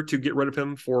vigor to get rid of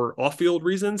him for off-field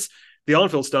reasons. The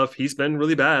on-field stuff, he's been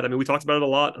really bad. I mean, we talked about it a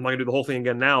lot. I'm not going to do the whole thing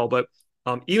again now, but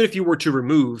even if you were to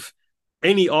remove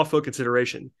any off-field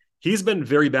consideration, he's been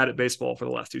very bad at baseball for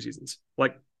the last 2 seasons,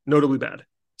 like notably bad.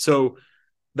 So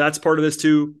that's part of this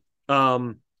too.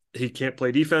 He can't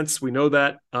play defense. We know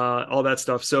that, all that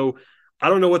stuff. So I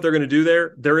don't know what they're going to do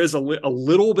there. There is a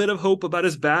little bit of hope about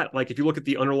his bat. Like if you look at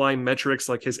the underlying metrics,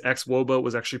 like his xWOBA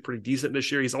was actually pretty decent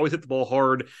this year. He's always hit the ball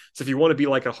hard. So if you want to be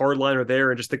like a hard liner there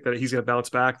and just think that he's going to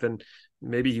bounce back, then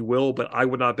maybe he will, but I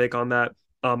would not bank on that.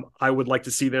 I would like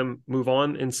to see them move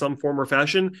on in some form or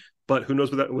fashion, but who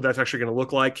knows what that's actually going to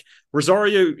look like.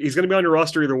 Rosario, he's going to be on your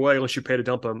roster either way unless you pay to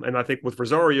dump him. And I think with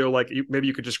Rosario, like maybe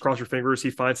you could just cross your fingers, he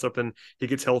finds something, he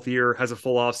gets healthier, has a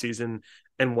full off season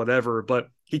and whatever, but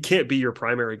he can't be your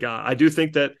primary guy. I do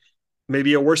think that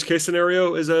maybe a worst case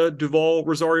scenario is a Duvall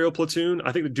Rosario platoon.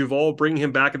 I think that Duvall bringing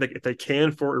him back if they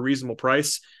can for a reasonable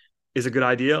price is a good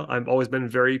idea. I've always been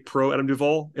very pro Adam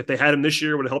Duvall. If they had him this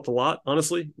year, it would have helped a lot,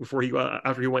 honestly,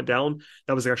 after he went down.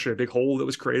 That was actually a big hole that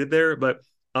was created there. But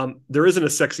there isn't a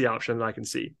sexy option that I can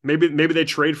see. Maybe they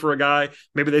trade for a guy.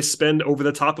 Maybe they spend over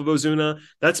the top of Ozuna.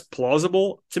 That's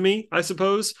plausible to me, I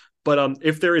suppose. But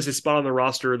if there is a spot on the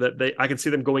roster that I can see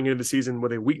them going into the season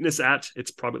with a weakness at,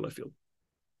 it's probably left field.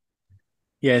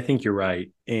 Yeah, I think you're right.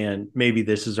 And maybe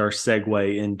this is our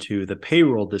segue into the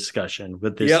payroll discussion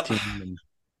with this team and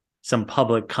some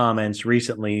public comments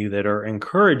recently that are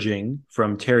encouraging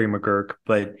from Terry McGuirk.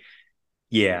 But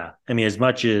yeah, I mean, if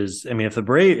the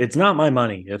Braves, it's not my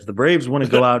money. If the Braves want to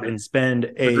go out and spend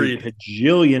a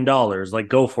bajillion dollars, like,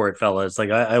 go for it, fellas.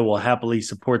 Like, I will happily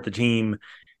support the team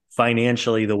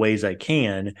financially the ways I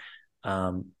can.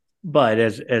 But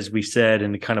as we said,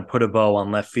 and to kind of put a bow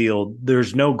on left field,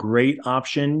 there's no great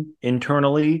option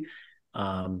internally.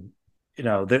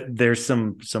 There's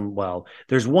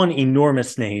there's one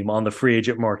enormous name on the free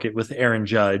agent market with Aaron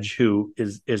Judge, who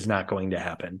is not going to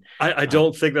happen. I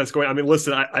don't think that's going. I mean,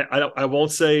 listen, I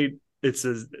won't say it's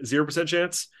a 0%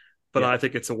 chance, but I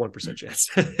think it's a 1% chance.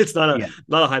 It's not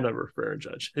a high number for Aaron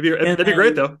Judge. That'd be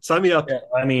great though. Sign me up. Yeah,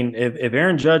 I mean, if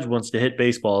Aaron Judge wants to hit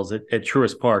baseballs at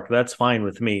Truist Park, that's fine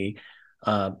with me.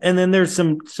 And then there's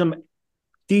some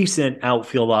decent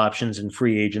outfield options in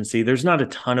free agency. There's not a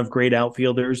ton of great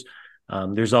outfielders.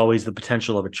 There's always the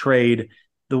potential of a trade.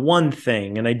 The one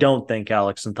thing, and I don't think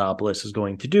Alex Anthopoulos is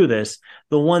going to do this,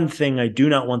 the one thing I do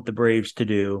not want the Braves to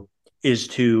do is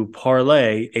to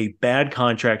parlay a bad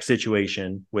contract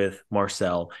situation with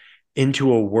Marcell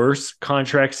into a worse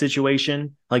contract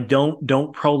situation. Like,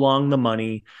 don't prolong the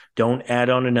money. Don't add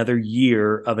on another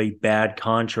year of a bad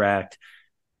contract.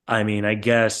 I mean, I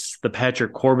guess the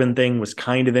Patrick Corbin thing was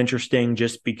kind of interesting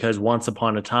just because once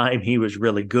upon a time he was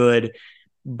really good.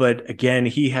 But again,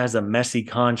 he has a messy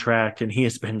contract and he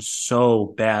has been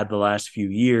so bad the last few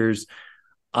years.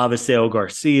 Aviseo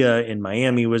Garcia in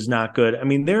Miami was not good. I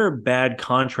mean, there are bad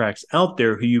contracts out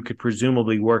there who you could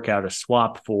presumably work out a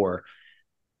swap for,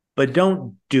 but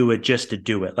don't do it just to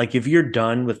do it. Like, if you're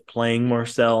done with playing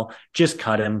Marcell, just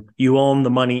cut him. You own the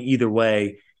money either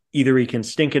way. Either he can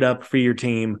stink it up for your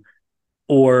team,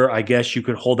 or I guess you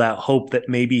could hold out hope that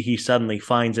maybe he suddenly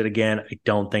finds it again. I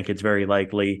don't think it's very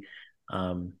likely.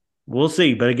 We'll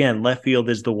see. But again, left field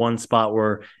is the one spot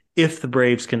where if the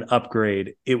Braves can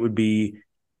upgrade, it would be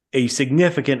a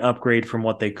significant upgrade from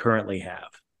what they currently have.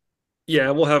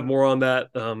 Yeah, we'll have more on that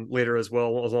later as well,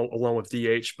 along with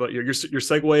DH. But your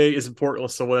segue is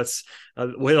important. So that's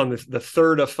we'll hit on the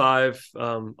third of 5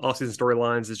 offseason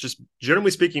storylines. Is just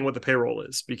generally speaking what the payroll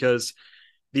is, because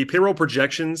the payroll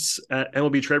projections at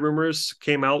MLB Trade Rumors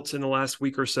came out in the last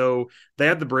week or so. They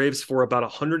have the Braves for about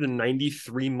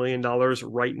 $193 million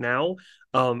right now.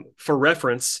 For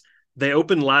reference, they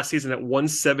opened last season at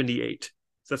 178.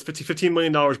 So that's $15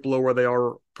 million below where they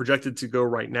are projected to go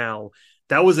right now.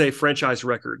 That was a franchise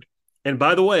record. And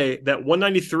by the way, that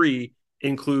 193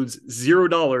 includes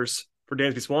 $0 for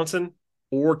Dansby Swanson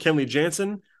or Kenley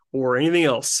Jansen or anything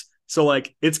else. So,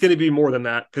 like, it's going to be more than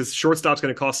that because shortstop's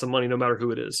going to cost some money no matter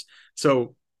who it is.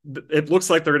 So it looks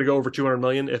like they're going to go over $200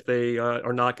 million if they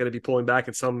are not going to be pulling back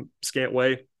in some scant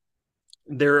way.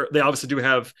 They obviously do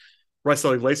have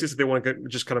Raisel Iglesias if they want to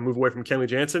just kind of move away from Kenley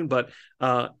Jansen. But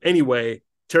anyway,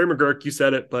 Terry McGuirk, you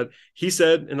said it, but he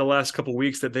said in the last couple of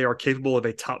weeks that they are capable of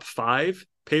a top 5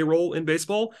 payroll in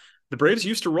baseball. The Braves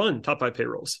used to run top 5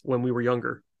 payrolls when we were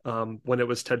younger, when it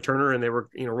was Ted Turner and they were,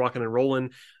 rocking and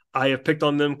rolling. I have picked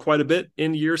on them quite a bit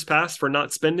in years past for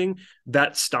not spending.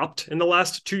 That stopped in the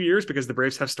last 2 years because the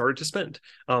Braves have started to spend.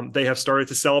 They have started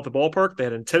to sell at the ballpark. They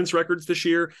had intense records this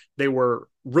year. They were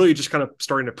really just kind of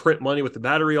starting to print money with the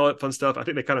battery, all that fun stuff. I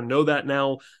think they kind of know that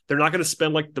now. They're not going to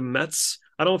spend like the Mets,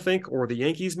 I don't think, or the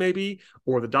Yankees maybe,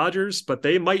 or the Dodgers, but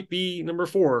they might be number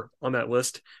 4 on that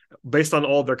list based on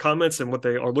all of their comments and what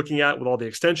they are looking at with all the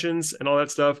extensions and all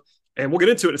that stuff. And we'll get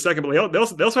into it in a second, but they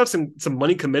also have some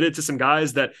money committed to some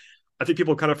guys that I think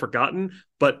people have kind of forgotten.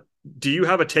 But do you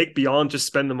have a take beyond just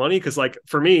spend the money? Because, like,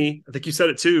 for me, I think you said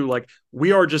it too, like,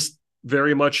 we are just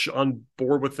very much on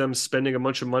board with them spending a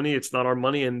bunch of money. It's not our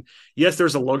money. And yes,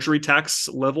 there's a luxury tax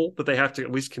level that they have to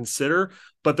at least consider,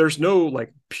 but there's no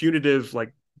like punitive,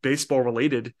 like baseball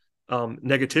related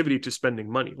negativity to spending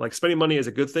money. Like, spending money is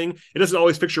a good thing. It doesn't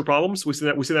always fix your problems. We've seen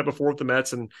that before with the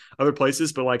Mets and other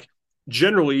places, but like,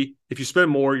 generally, if you spend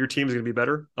more, your team is going to be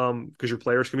better because your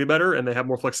players can be better and they have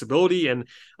more flexibility. And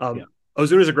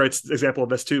Ozuna is a great example of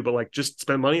this too. But like, just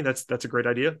spend money. That's a great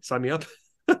idea. Sign me up.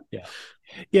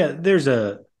 Yeah. There's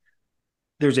a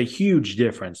huge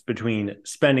difference between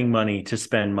spending money to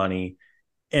spend money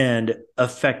and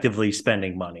effectively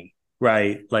spending money,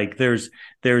 right? Like, there's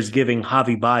giving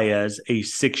Javi Baez a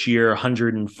 6-year,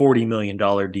 $140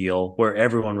 million deal where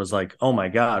everyone was like, "Oh my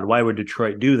God, why would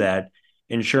Detroit do that?"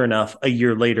 And sure enough, a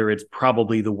year later, it's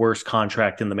probably the worst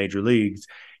contract in the major leagues.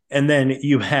 And then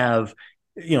you have,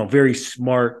 very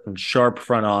smart and sharp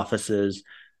front offices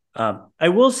I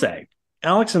will say,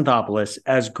 Alex Anthopoulos,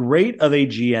 as great of a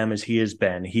GM as he has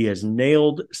been, he has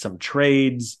nailed some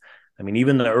trades. I mean,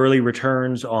 even the early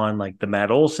returns on like the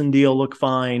Matt Olson deal look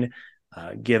fine,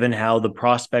 given how the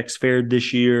prospects fared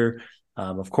this year.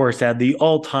 Of course, had the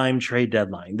all-time trade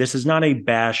deadline. This is not a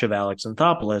bash of Alex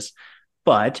Anthopoulos,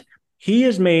 but he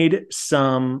has made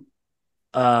some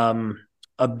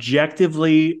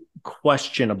objectively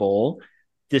questionable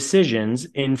decisions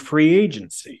in free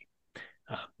agency.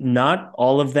 Not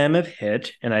all of them have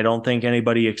hit, and I don't think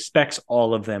anybody expects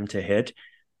all of them to hit.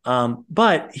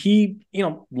 But he,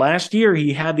 last year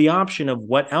he had the option of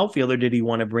what outfielder did he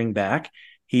want to bring back.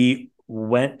 He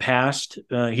went past,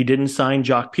 he didn't sign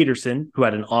Jock Peterson, who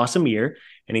had an awesome year,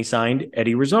 and he signed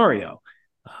Eddie Rosario.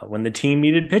 When the team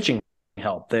needed pitching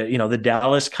help, the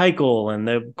Dallas Keuchel and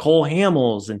the Cole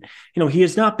Hamels, and he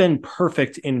has not been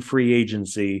perfect in free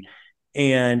agency.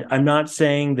 And I'm not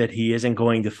saying that he isn't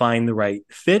going to find the right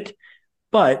fit,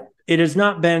 but it has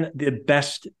not been the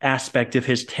best aspect of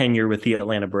his tenure with the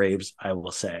Atlanta Braves, I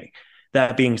will say.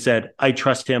 That being said, I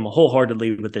trust him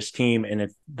wholeheartedly with this team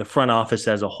and the front office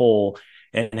as a whole.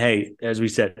 And hey, as we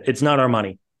said, it's not our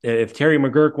money. If Terry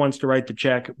McGuirk wants to write the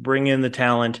check, bring in the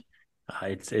talent,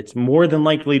 it's more than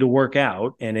likely to work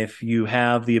out. And if you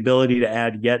have the ability to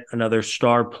add yet another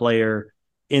star player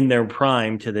in their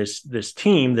prime to this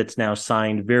team that's now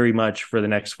signed very much for the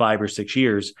next 5 or 6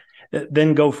 years,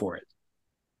 then go for it.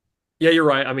 Yeah, you're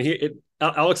right. I mean,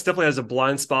 Alex definitely has a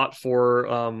blind spot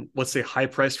for, let's say,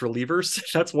 high-priced relievers.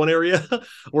 That's one area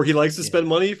where he likes to spend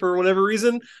money for whatever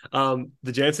reason.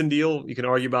 The Jansen deal, you can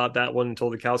argue about that one until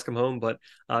the cows come home. But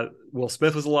Will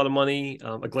Smith was a lot of money.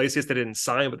 Iglesias, they didn't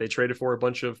sign, but they traded for a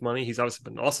bunch of money. He's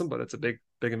obviously been awesome, but it's a big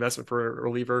investment for a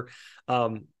reliever,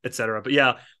 et cetera. But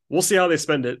yeah, we'll see how they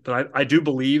spend it. But I do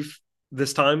believe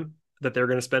this time that they're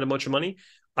going to spend a bunch of money.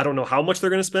 I don't know how much they're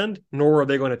going to spend, nor are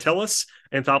they going to tell us.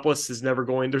 Anthopoulos is never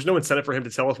going. There's no incentive for him to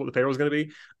tell us what the payroll is going to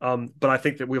be. But I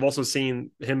think that we've also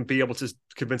seen him be able to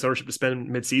convince ownership to spend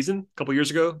mid-season a couple of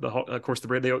years ago. Of course,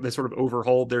 they sort of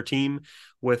overhauled their team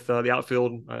with the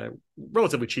outfield,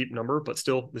 relatively cheap number, but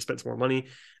still they spent some more money.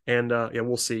 And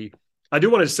we'll see. I do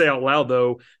want to say out loud,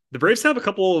 though, the Braves have a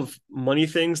couple of money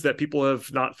things that people have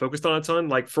not focused on a ton.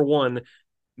 Like, for one,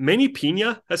 Manny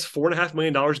Pena has $4.5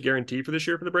 million guaranteed for this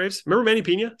year for the Braves. Remember Manny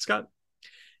Pena, Scott?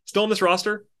 Still on this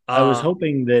roster. I was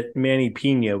hoping that Manny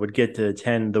Pena would get to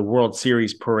attend the World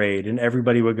Series parade, and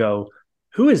everybody would go,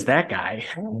 "Who is that guy?"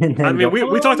 I mean,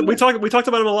 we talked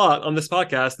about him a lot on this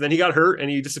podcast. And then he got hurt and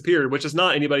he disappeared, which is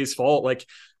not anybody's fault. Like,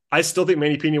 I still think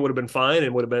Manny Pena would have been fine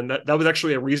and would have been that was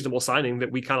actually a reasonable signing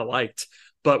that we kind of liked.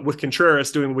 But with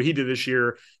Contreras doing what he did this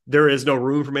year, there is no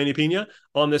room for Manny Pena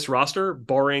on this roster,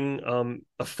 barring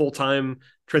a full-time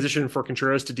transition for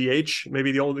Contreras to DH. Maybe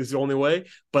is the only way.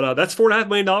 But that's $4.5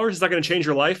 million. It's not going to change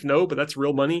your life, no, but that's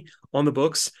real money on the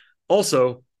books.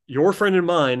 Also, your friend and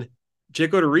mine,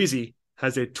 Jake Odorizzi,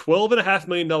 has a $12.5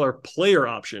 million player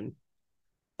option.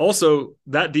 Also,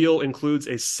 that deal includes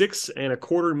a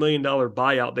 $6.25 million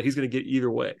buyout that he's going to get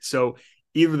either way. So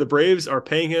either the Braves are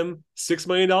paying him $6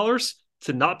 million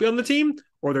to not be on the team,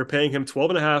 or they're paying him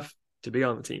 12.5 to be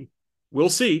on the team. We'll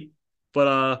see,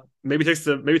 but maybe takes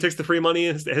the free money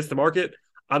and hits the market.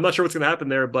 I'm not sure what's going to happen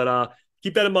there, but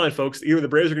keep that in mind, folks. Either the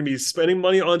Braves are going to be spending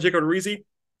money on Jake Odorizzi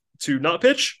to not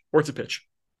pitch or to pitch.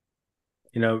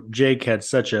 Jake had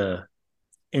such a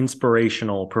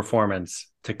inspirational performance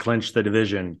to clinch the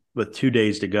division with 2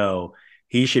 days to go.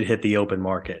 He should hit the open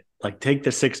market. Like, take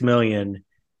the $6 million.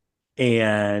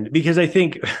 And because I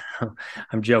think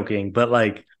I'm joking, but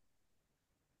like,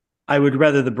 I would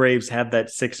rather the Braves have that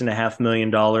 $6.5 million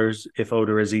if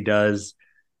Odorizzi does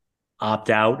opt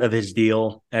out of his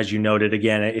deal. As you noted,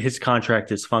 again, his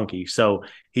contract is funky. So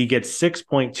he gets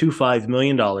 $6.25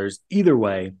 million either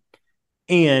way.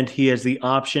 And he has the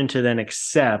option to then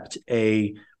accept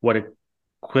what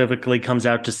equivocally comes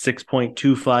out to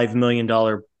 $6.25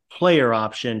 million player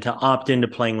option to opt into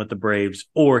playing with the Braves,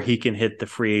 or he can hit the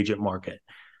free agent market.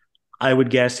 I would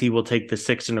guess he will take the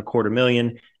 $6.25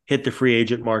 million, hit the free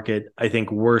agent market. I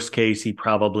think worst case, he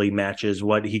probably matches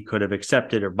what he could have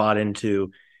accepted or bought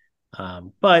into.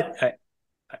 But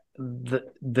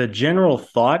the general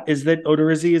thought is that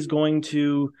Odorizzi is going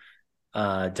to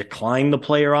decline the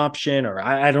player option, or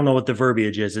I don't know what the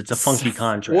verbiage is. It's a funky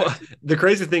contract. Well, the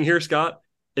crazy thing here, Scott,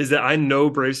 is that I know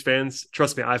Braves fans,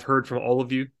 trust me, I've heard from all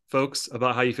of you folks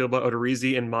about how you feel about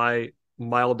Odorizzi and my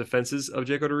mild defenses of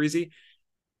Jake Odorizzi.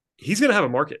 He's going to have a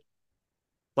market.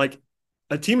 Like,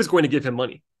 a team is going to give him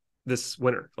money this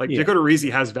winter. Like, Jake Odorizzi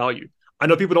has value. I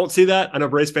know people don't see that. I know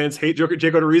Braves fans hate Jake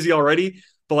Odorizzi already,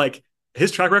 but like,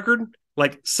 his track record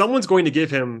like someone's going to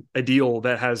give him a deal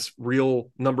that has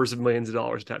real numbers of millions of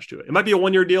dollars attached to it. It might be a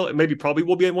 1 year deal. It maybe probably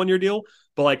will be a 1 year deal,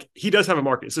 but like he does have a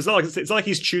market. So it's not like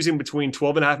he's choosing between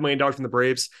 $12.5 million from the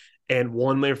Braves and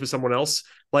 $1 million from someone else.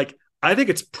 Like I think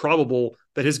it's probable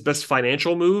that his best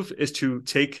financial move is to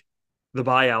take the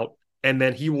buyout and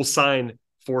then he will sign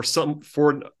for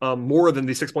more than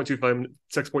the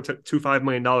 $6.25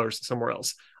 million somewhere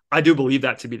else. I do believe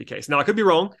that to be the case. Now I could be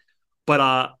wrong,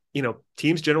 but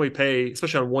teams generally pay,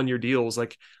 especially on 1 year deals.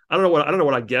 Like I don't know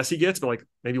what I guess he gets, but like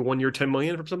maybe 1 year, $10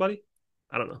 million from somebody.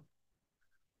 I don't know.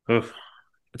 Oof.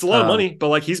 It's a lot of money, but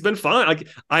like he's been fine. Like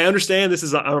I understand this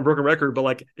is I'm a broken record, but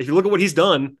like if you look at what he's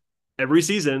done every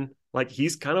season, like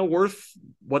he's kind of worth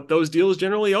what those deals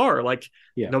generally are. Like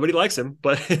nobody likes him,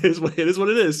 but it is what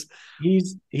it is.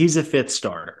 He's a fifth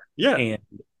starter. Yeah. And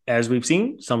as we've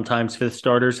seen, sometimes fifth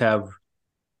starters have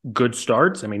good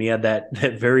starts. I mean, he had that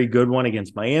very good one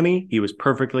against Miami. He was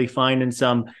perfectly fine in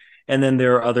some. And then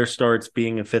there are other starts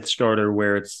being a fifth starter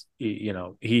where it's,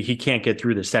 he can't get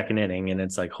through the second inning and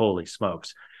it's like, holy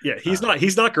smokes. Yeah, he's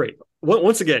not great.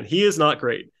 Once again, he is not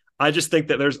great. I just think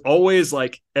that there's always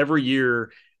like every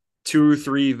year 2 or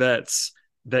 3 vets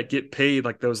that get paid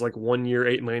like those like 1 year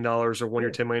 $8 million or 1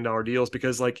 year $10 million deals,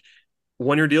 because like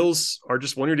 1 year deals are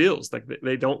just 1 year deals. Like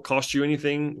they don't cost you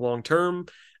anything long term.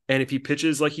 And if he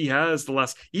pitches like he has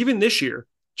even this year,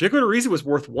 Jake Odorizzi was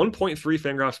worth 1.3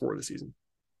 Fangraphs WAR this season.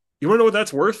 You want to know what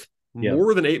that's worth? Yeah.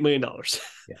 More than $8 million.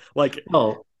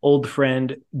 Yeah. Old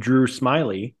friend Drew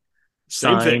Smiley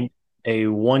signed a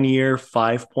 1 year,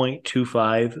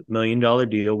 $5.25 million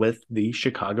deal with the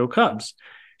Chicago Cubs.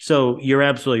 So you're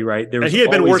absolutely right. And he had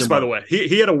been worse, by the way.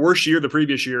 He had a worse year the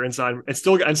previous year inside and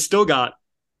still got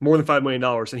more than $5 million.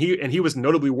 And he was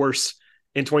notably worse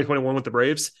in 2021 with the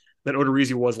Braves than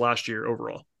Odorizzi was last year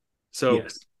overall. So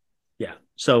yes. Yeah.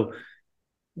 So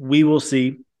we will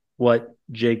see what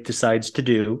Jake decides to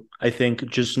do. I think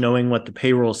just knowing what the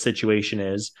payroll situation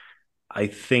is, I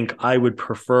think I would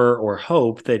prefer or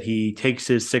hope that he takes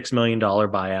his $6 million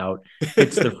buyout,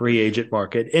 hits the free agent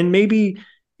market, and maybe,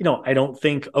 I don't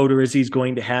think Odorizzi is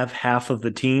going to have half of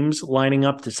the teams lining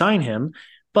up to sign him.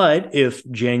 But if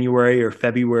January or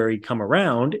February come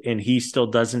around and he still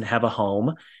doesn't have a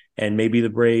home, and maybe the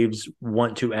Braves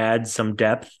want to add some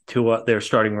depth to their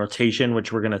starting rotation,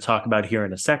 which we're going to talk about here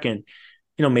in a second,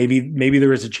 maybe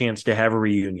there is a chance to have a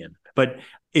reunion. But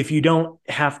if you don't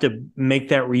have to make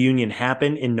that reunion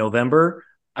happen in November,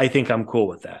 I think I'm cool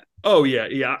with that. Oh, yeah.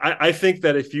 Yeah. I think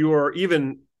that if you are,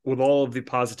 even with all of the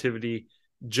positivity,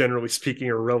 generally speaking,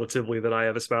 or relatively, that I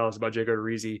have espoused about Jake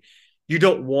Odorizzi,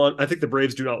 I think the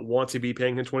Braves do not want to be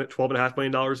paying him $12.5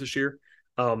 million this year.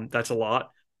 That's a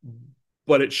lot,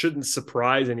 but it shouldn't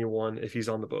surprise anyone if he's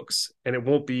on the books, and it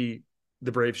won't be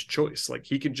the Braves' choice. Like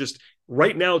he can just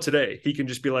right now today, he can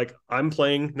just be like, I'm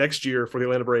playing next year for the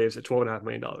Atlanta Braves at $12.5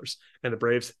 million, and the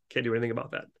Braves can't do anything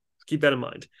about that. Keep that in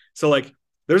mind. So like,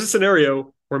 there's a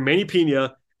scenario where Manny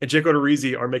Pena and Jake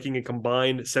Odorizzi are making a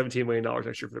combined $17 million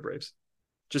next year for the Braves.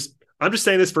 I'm just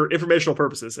saying this for informational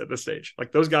purposes at this stage.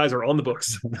 Like those guys are on the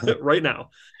books right now.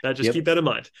 Keep that in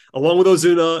mind. Along with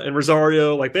Ozuna and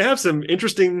Rosario, like they have some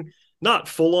interesting, not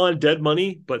full-on dead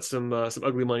money, but some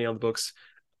ugly money on the books,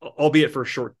 albeit for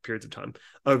short periods of time,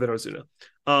 other than Ozuna.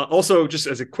 Also, just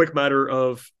as a quick matter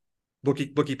of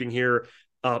bookkeeping here,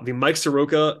 the Mike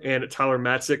Soroka and Tyler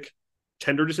Matzek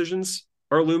tender decisions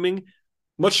are looming.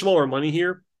 Much smaller money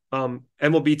here.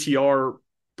 MLBTR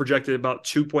projected about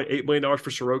 $2.8 million for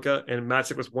Soroka, and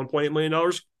Matzek was $1.8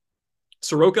 million.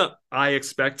 Soroka, I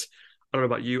expect, I don't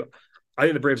know about you, I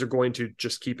think the Braves are going to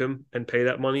just keep him and pay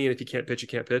that money. And if you can't pitch, you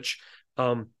can't pitch.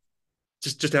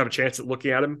 Just to have a chance at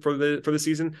looking at him for the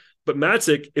season. But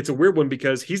Matzek, it's a weird one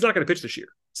because he's not going to pitch this year.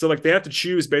 So like they have to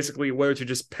choose basically whether to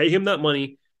just pay him that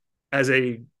money as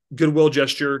a goodwill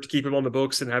gesture to keep him on the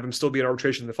books and have him still be in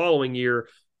arbitration the following year,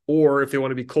 or if they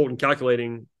want to be cold and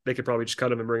calculating, they could probably just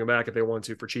cut him and bring him back if they want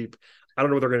to for cheap. I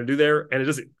don't know what they're going to do there, and it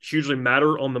doesn't hugely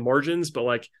matter on the margins, but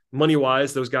like money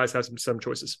wise, those guys have some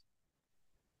choices.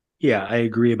 Yeah, I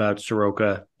agree about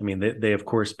Soroka. I mean, they of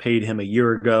course paid him a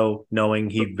year ago, knowing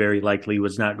he very likely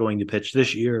was not going to pitch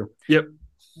this year. Yep.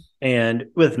 And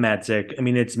with Matzek, I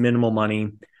mean, it's minimal money.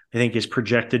 I think his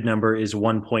projected number is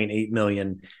 $1.8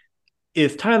 million.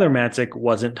 If Tyler Matzek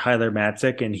wasn't Tyler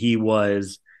Matzek and he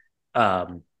was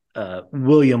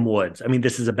William Woods, I mean,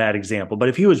 this is a bad example, but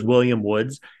if he was William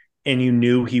Woods and you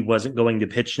knew he wasn't going to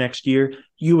pitch next year,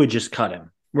 you would just cut him.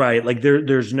 Right. Like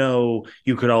there's no,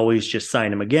 you could always just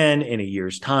sign him again in a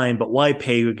year's time, but why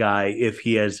pay a guy if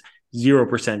he has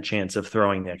 0% chance of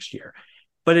throwing next year?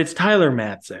 But it's Tyler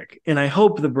Matzek. And I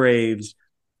hope the Braves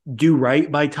do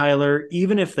right by Tyler,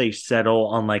 even if they settle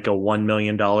on like a $1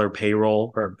 million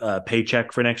payroll or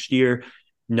paycheck for next year,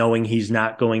 knowing he's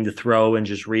not going to throw and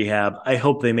just rehab. I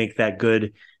hope they make that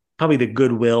probably the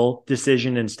goodwill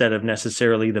decision instead of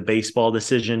necessarily the baseball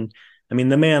decision. I mean,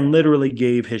 the man literally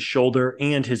gave his shoulder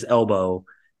and his elbow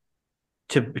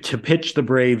to pitch the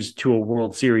Braves to a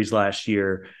World Series last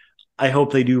year. I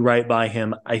hope they do right by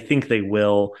him. I think they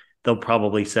will. They'll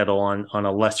probably settle on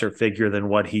a lesser figure than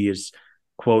what he is,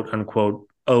 quote unquote,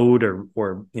 owed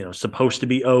or supposed to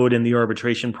be owed in the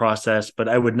arbitration process. But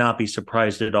I would not be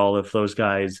surprised at all if those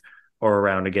guys are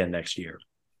around again next year.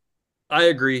 I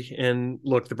agree. And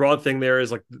look, the broad thing there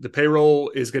is like the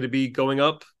payroll is going to be going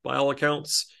up by all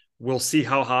accounts. We'll see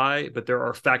how high, but there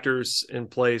are factors in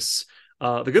place.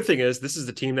 The good thing is this is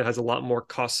the team that has a lot more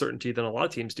cost certainty than a lot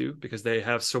of teams do because they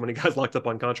have so many guys locked up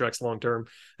on contracts long term.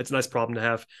 It's a nice problem to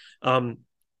have.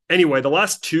 Anyway, the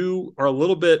last two are a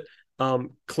little bit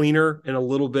cleaner and a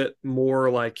little bit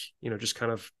more like, just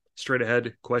kind of straight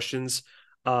ahead questions.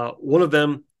 One of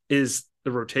them is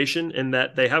the rotation, in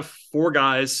that they have four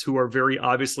guys who are very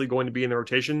obviously going to be in the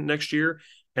rotation next year.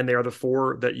 And they are the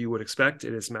four that you would expect.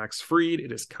 It is Max Fried,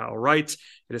 it is Kyle Wright,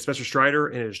 it is Spencer Strider,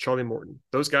 and it is Charlie Morton.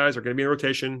 Those guys are going to be in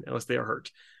rotation unless they are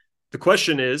hurt. The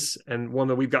question is, and one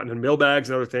that we've gotten in mailbags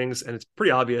and other things, and it's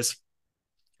pretty obvious,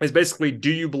 is basically, do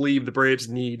you believe the Braves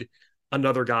need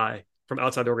another guy from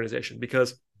outside the organization?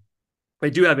 Because they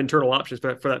do have internal options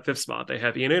for that fifth spot. They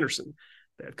have Ian Anderson,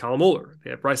 they have Kyle Muller, they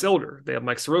have Bryce Elder, they have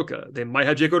Mike Soroka, they might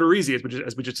have Jake Odorizzi,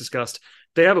 as we just discussed.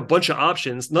 They have a bunch of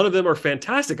options. None of them are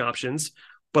fantastic options,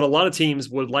 but a lot of teams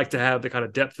would like to have the kind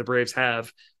of depth the Braves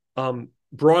have.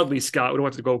 Broadly, Scott, we don't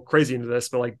have to go crazy into this,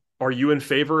 but like, are you in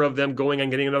favor of them going and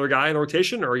getting another guy in the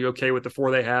rotation, or are you okay with the four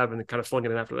they have and kind of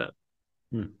flinging it after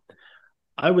that?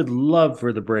 I would love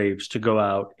for the Braves to go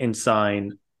out and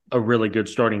sign a really good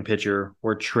starting pitcher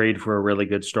or trade for a really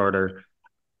good starter.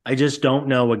 I just don't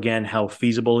know, again, how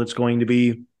feasible it's going to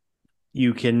be.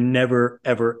 You can never,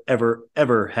 ever, ever,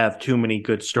 ever have too many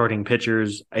good starting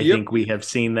pitchers. I think we have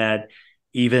seen that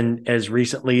even as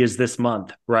recently as this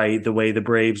month, right? The way the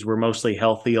Braves were mostly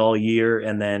healthy all year,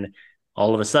 and then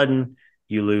all of a sudden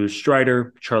you lose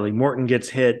Strider, Charlie Morton gets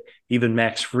hit, even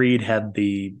Max Fried had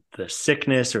the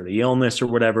sickness or the illness or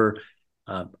whatever.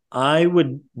 I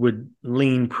would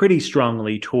lean pretty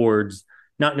strongly towards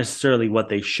not necessarily what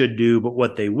they should do, but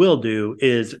what they will do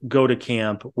is go to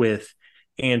camp with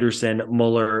Anderson,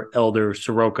 Muller, Elder,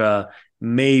 Soroka.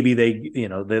 Maybe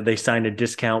they signed a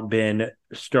discount bin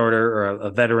starter or a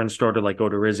veteran starter like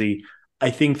Odorizzi. I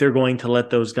think they're going to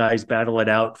let those guys battle it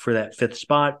out for that fifth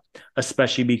spot,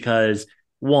 especially because,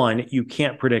 one, you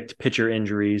can't predict pitcher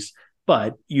injuries,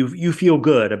 but you feel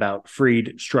good about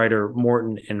Fried, Strider,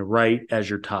 Morton, and Wright as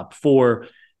your top four.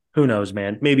 Who knows,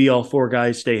 man? Maybe all four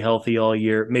guys stay healthy all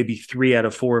year. Maybe 3 out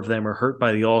of 4 of them are hurt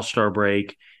by the All-Star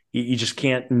break. You just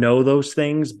can't know those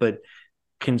things, but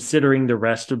considering the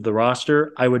rest of the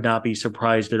roster, I would not be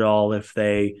surprised at all if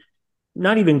they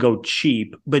not even go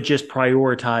cheap, but just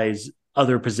prioritize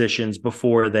other positions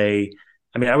before they.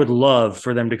 I mean, I would love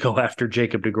for them to go after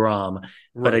Jacob deGrom, right,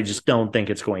 but I just don't think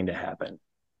it's going to happen.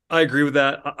 I agree with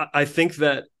that. I think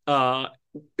that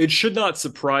it should not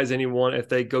surprise anyone if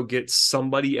they go get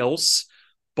somebody else,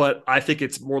 but I think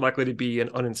it's more likely to be an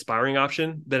uninspiring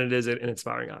option than it is an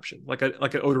inspiring option, like an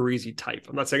Odorizzi type.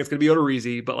 I'm not saying it's going to be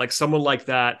Odorizzi, but like someone like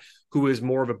that who is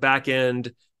more of a back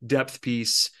end depth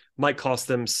piece, might cost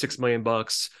them $6 million,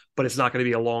 but it's not going to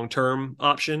be a long-term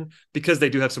option because they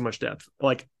do have so much depth.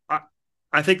 Like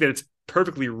I think that it's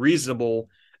perfectly reasonable,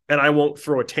 and I won't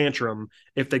throw a tantrum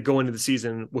if they go into the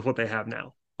season with what they have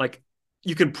now. Like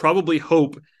you can probably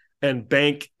hope and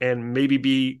bank and maybe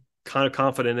be kind of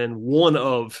confident in one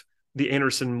of the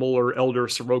Anderson, Muller, Elder,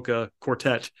 Soroka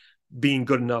quartet being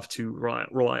good enough to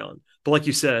rely on. But like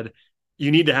you said,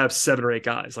 you need to have 7 or 8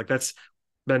 guys. Like that's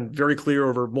been very clear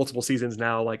over multiple seasons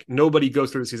now. Like nobody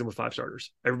goes through the season with 5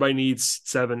 starters. Everybody needs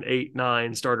 7, 8,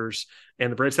 9 starters,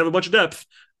 and the Braves have a bunch of depth.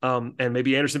 And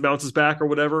maybe Anderson bounces back or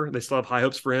whatever. They still have high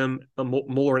hopes for him.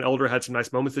 Muller and Elder had some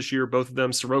nice moments this year, both of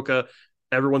them. Soroka,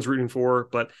 everyone's rooting for,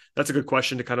 but that's a good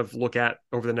question to kind of look at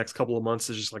over the next couple of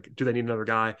months. Is just like, do they need another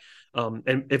guy? And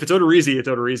if it's Odorizzi, it's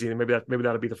Odorizzi, and maybe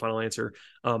that'll be the final answer.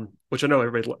 Which I know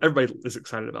everybody is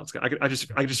excited about. Scott, I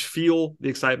just feel the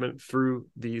excitement through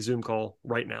the Zoom call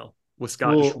right now with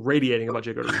Scott just radiating about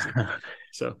Jake Odorizzi.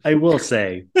 So I will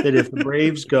say that if the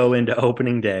Braves go into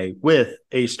opening day with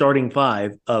a starting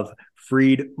 5 of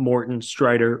Fried, Morton,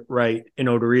 Strider, Wright, and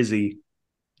Odorizzi,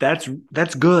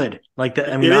 that's good. Like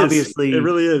that. I mean, It is. obviously, It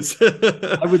really is.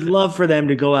 I would love for them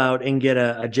to go out and get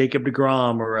a Jacob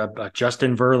DeGrom or a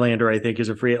Justin Verlander, I think is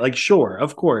a free, like, sure,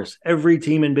 of course, every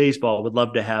team in baseball would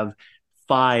love to have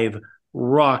 5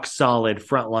 rock solid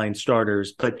frontline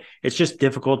starters, but it's just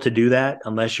difficult to do that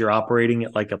unless you're operating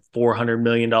at like a $400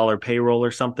 million payroll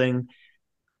or something.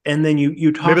 And then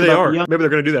you talk Maybe they about are. Maybe they're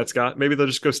going to do that, Scott. Maybe they'll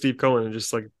just go Steve Cohen and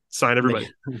just like sign everybody.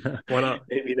 Why not?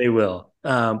 Maybe they will.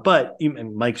 But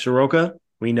Mike Soroka,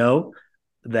 we know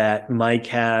that Mike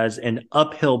has an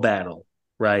uphill battle,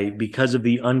 right? Because of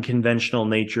the unconventional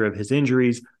nature of his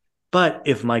injuries. But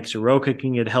if Mike Soroka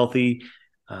can get healthy,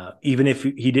 even if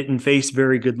he didn't face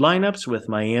very good lineups with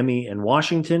Miami and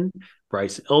Washington,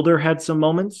 Bryce Elder had some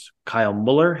moments. Kyle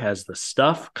Muller has the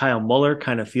stuff. Kyle Muller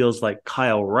kind of feels like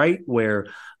Kyle Wright, where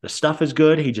the stuff is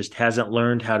good. He just hasn't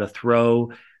learned how to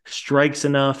throw strikes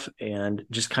enough and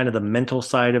just kind of the mental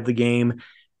side of the game.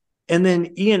 And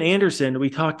then Ian Anderson, we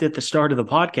talked at the start of the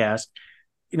podcast,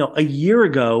 a year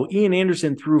ago, Ian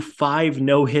Anderson threw 5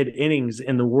 no-hit innings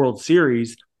in the World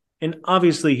Series. And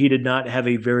obviously he did not have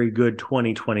a very good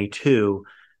 2022,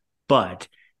 but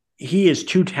he is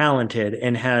too talented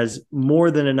and has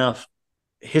more than enough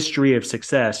history of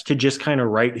success to just kind of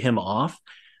write him off.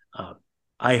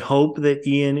 I hope that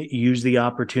Ian used the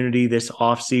opportunity this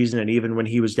offseason and even when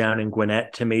he was down in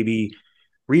Gwinnett to maybe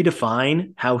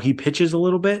redefine how he pitches a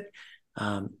little bit.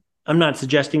 I'm not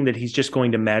suggesting that he's just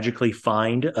going to magically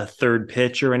find a third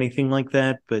pitch or anything like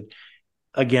that, but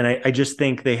again, I just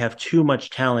think they have too much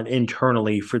talent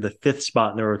internally for the 5th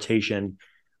spot in the rotation.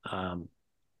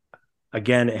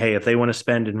 Again, hey, if they want to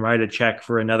spend and write a check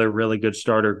for another really good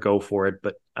starter, go for it.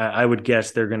 But I would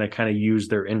guess they're going to kind of use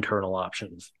their internal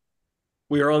options.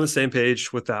 We are on the same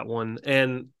page with that one.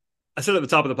 And I said at the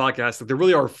top of the podcast that there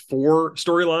really are 4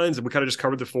 storylines, and we kind of just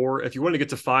covered the 4. If you want to get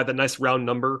to 5, that nice round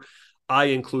number, I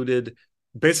included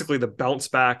basically the bounce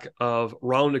back of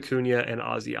Ronald Acuna and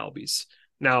Ozzie Albies.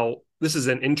 Now, this is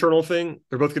an internal thing.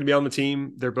 They're both going to be on the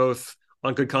team. They're both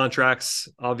on good contracts.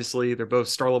 Obviously, they're both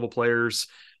star-level players.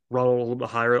 Ronald a little bit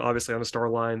higher, obviously, on the star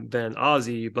line than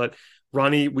Ozzie. But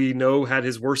Ronnie, we know, had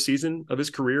his worst season of his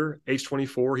career, age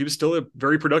 24. He was still a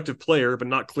very productive player, but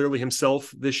not clearly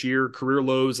himself this year. Career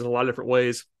lows in a lot of different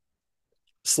ways.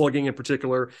 Slugging in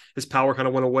particular, his power kind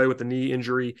of went away with the knee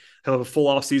injury. He'll have a full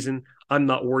off season. I'm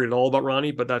not worried at all about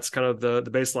Ronnie, but that's kind of the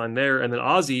baseline there. And then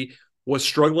Ozzie was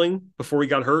struggling before he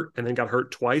got hurt and then got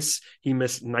hurt twice. He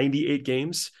missed 98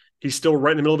 games. He's still right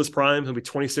in the middle of his prime. He'll be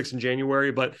 26 in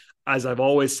January. But as I've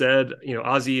always said,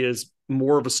 Ozzie is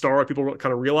more of a star. People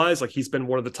kind of realize, like, he's been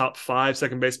one of the top 5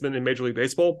 second basemen in Major League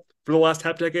Baseball for the last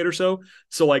half decade or so.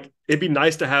 So, like, it'd be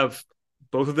nice to have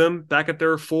both of them back at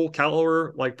their full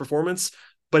caliber, like, performance.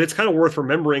 But it's kind of worth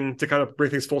remembering to kind of bring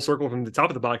things full circle from the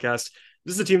top of the podcast.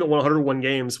 This is a team that won 101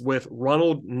 games with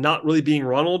Ronald not really being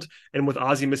Ronald and with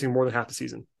Ozzie missing more than half the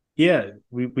season. Yeah,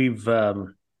 we've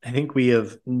I think we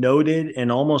have noted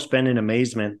and almost been in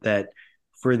amazement that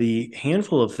for the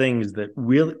handful of things that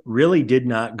really did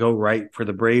not go right for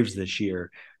the Braves this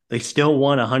year, they still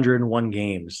won 101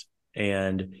 games.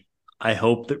 And I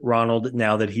hope that Ronald,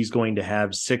 now that he's going to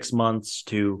have 6 months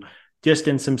to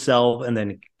distance himself and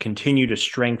then continue to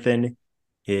strengthen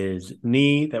his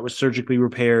knee that was surgically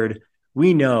repaired,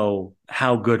 we know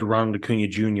how good Ronald Acuna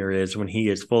Jr. is when he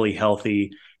is fully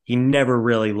healthy. He never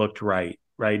really looked right?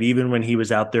 Even when he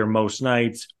was out there most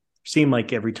nights, seemed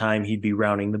like every time he'd be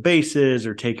rounding the bases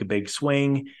or take a big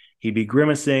swing, he'd be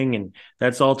grimacing. And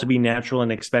that's all to be natural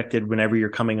and expected whenever you're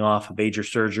coming off a major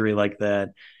surgery like that.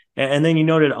 And then you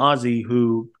noted Ozzie,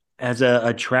 who has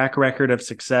a track record of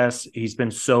success. He's been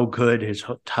so good his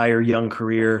entire young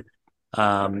career.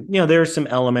 There are some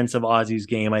elements of Ozzie's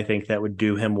game, I think, that would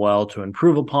do him well to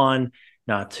improve upon,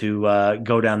 not to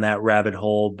go down that rabbit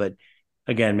hole. But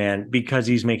again, man, because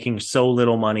he's making so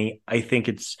little money, I think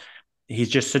he's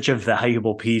just such a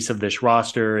valuable piece of this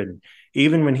roster. And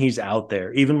even when he's out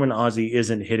there, even when Ozzie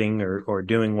isn't hitting or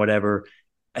doing whatever,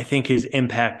 I think his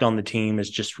impact on the team is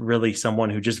just really someone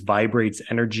who just vibrates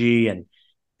energy. And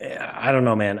I don't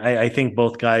know, man, I think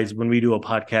both guys, when we do a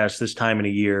podcast this time in a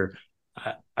year,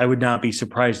 I would not be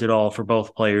surprised at all for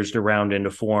both players to round into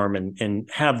form and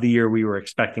have the year we were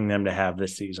expecting them to have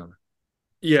this season.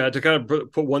 Yeah, to kind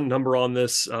of put one number on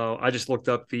this, I just looked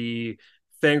up the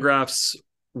Fangraphs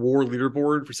WAR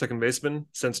leaderboard for second baseman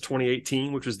since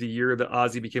 2018, which was the year that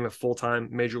Ozzie became a full-time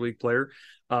major league player.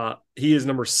 He is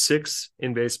number 6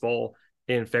 in baseball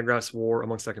in Fangraphs WAR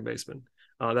among second basemen.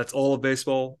 That's all of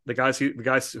baseball. The guys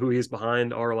who he's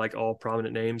behind are like all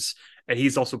prominent names, and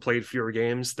he's also played fewer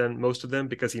games than most of them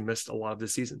because he missed a lot of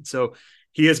this season. So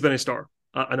he has been a star.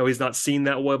 I know he's not seen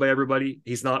that way by everybody.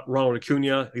 He's not Ronald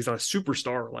Acuna. He's not a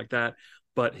superstar like that,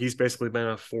 but he's basically been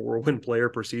a 4-win player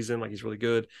per season. Like, he's really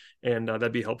good. And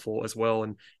that'd be helpful as well.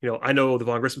 And, I know the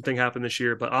Von Grissom thing happened this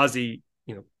year, but Ozzie,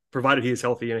 provided he is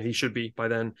healthy, and he should be by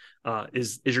then,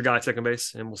 is your guy at second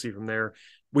base. And we'll see from there.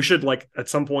 We should, like, at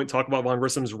some point talk about Von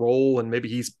Grissom's role, and maybe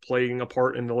he's playing a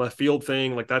part in the left field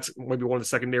thing. Like, that's maybe one of the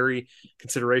secondary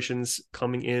considerations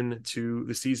coming into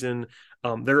the season.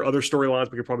 There are other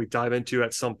storylines we could probably dive into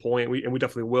at some point. We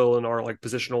definitely will in our, like,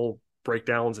 positional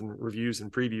breakdowns and reviews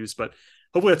and previews, but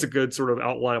hopefully that's a good sort of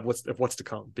outline of what's to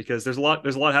come, because there's a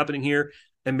lot happening here,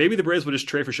 and maybe the Braves will just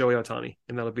trade for Shohei Ohtani,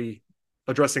 and that'll be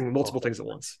addressing multiple things at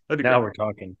once. That'd be now great. We're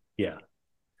talking. Yeah.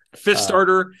 Fifth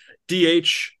starter, DH,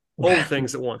 all the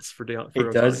things at once for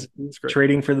it does.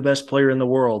 Trading for the best player in the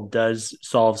world does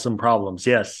solve some problems.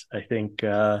 Yes, I think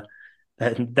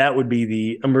that would be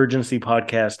the emergency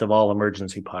podcast of all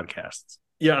emergency podcasts.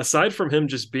 Yeah, aside from him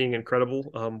just being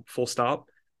incredible, full stop.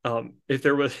 If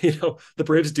there was, the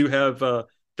Braves do have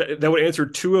that would answer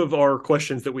two of our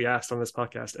questions that we asked on this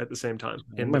podcast at the same time,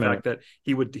 and the fact that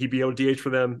he'd be able to DH for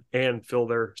them and fill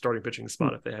their starting pitching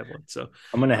spot if they have one. So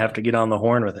I'm gonna have to get on the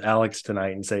horn with Alex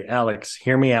tonight and say, Alex,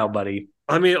 hear me out, buddy.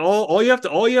 I mean, all you have to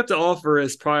offer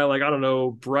is probably, like, I don't know,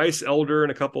 Bryce Elder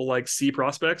and a couple, like, C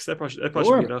prospects. That probably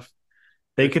should be enough.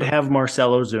 They could have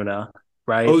Marcell Ozuna,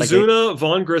 right? Ozuna,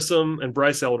 Von Grissom, and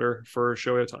Bryce Elder for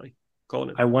Shohei Ohtani. Calling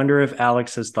it. I wonder if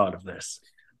Alex has thought of this.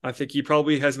 I think he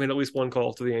probably has made at least one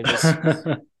call to the Angels,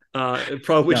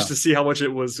 just to see how much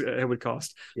it would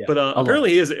cost. Yeah, but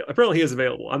apparently he is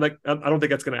available. I don't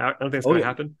think that's gonna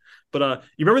happen. But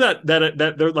you remember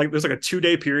that there's like a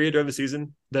 2-day period during the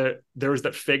season that there was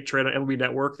that fake trade on MLB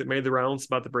Network that made the rounds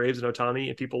about the Braves and Ohtani,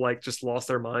 and people, like, just lost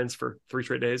their minds for 3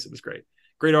 straight days. It was great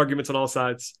arguments on all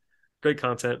sides, great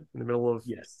content in the middle of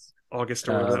August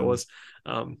or whatever that was.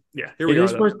 Here we go. It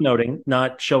is worth noting,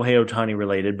 not Shohei Ohtani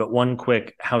related, but one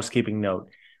quick housekeeping note.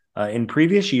 In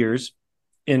previous years,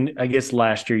 I guess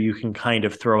last year, you can kind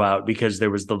of throw out because there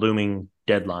was the looming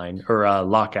deadline or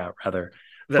lockout rather.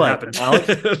 That happened. Alex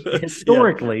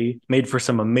historically made for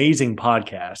some amazing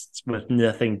podcasts with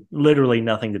literally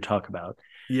nothing to talk about.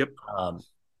 Yep.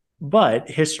 But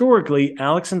historically,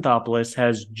 Alex Anthopoulos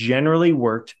has generally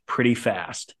worked pretty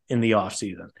fast in the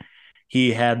offseason.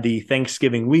 He had the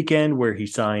Thanksgiving weekend where he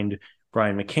signed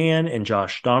Brian McCann and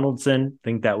Josh Donaldson. I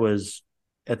think that was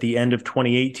at the end of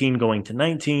 2018 going to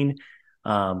 19.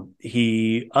 I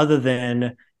think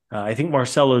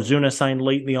Marcell Ozuna signed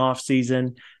late in the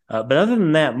offseason. But other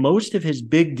than that, most of his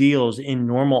big deals in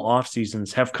normal off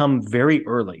seasons have come very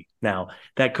early. Now,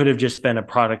 that could have just been a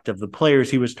product of the players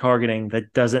he was targeting.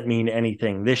 That doesn't mean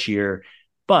anything this year,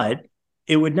 but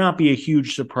it would not be a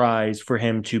huge surprise for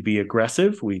him to be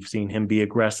aggressive. We've seen him be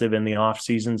aggressive in the off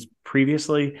seasons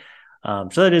previously. So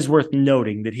that is worth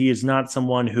noting that he is not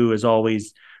someone who has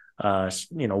always,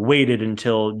 waited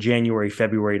until January,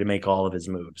 February to make all of his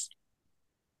moves.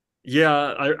 Yeah,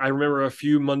 I remember a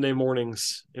few Monday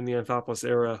mornings in the Anthopoulos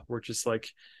era where just, like,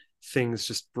 things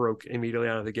just broke immediately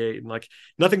out of the gate, and, like,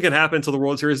 nothing can happen until the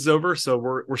World Series is over. So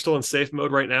we're still in safe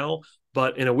mode right now,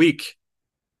 but in a week,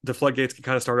 the floodgates can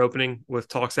kind of start opening with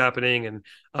talks happening, and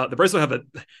the Braves don't have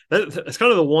that's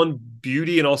kind of the one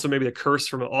beauty and also maybe the curse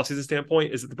from an offseason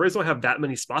standpoint is that the Braves don't have that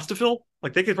many spots to fill.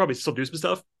 Like, they could probably still do some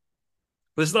stuff,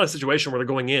 but this is not a situation where they're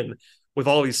going in with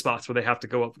all these spots where they have to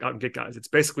go out and get guys. It's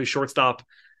basically shortstop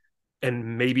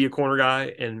and maybe a corner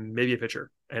guy and maybe a pitcher,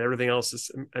 and everything else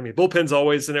is, bullpen's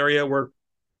always an area where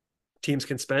teams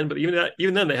can spend, but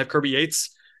even then they have Kirby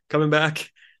Yates coming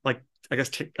back. Like, I guess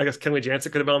Kenley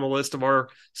Jansen could have been on the list of our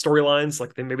storylines.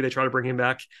 Like, maybe they try to bring him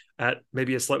back at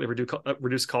maybe a slightly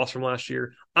reduced cost from last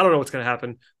year. I don't know what's going to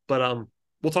happen, but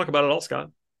we'll talk about it all,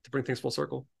 Scott, to bring things full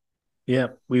circle. Yeah,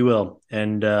 we will.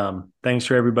 And thanks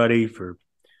for everybody for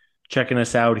checking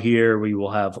us out here. We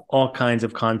will have all kinds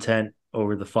of content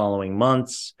over the following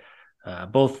months,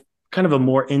 both kind of a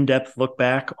more in-depth look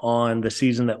back on the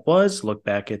season that was, look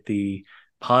back at the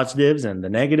positives and the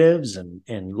negatives,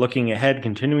 and looking ahead,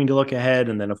 continuing to look ahead.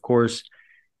 And then, of course,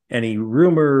 any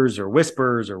rumors or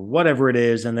whispers or whatever it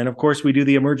is. And then, of course, we do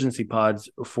the emergency pods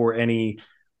for any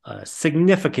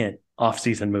significant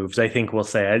off-season moves, I think we'll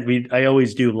say. I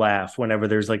always do laugh whenever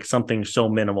there's, like, something so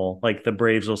minimal, like the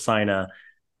Braves will sign a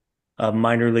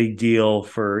minor league deal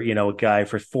for, a guy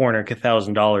for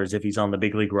 $400,000 if he's on the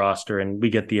big league roster, and we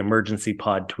get the emergency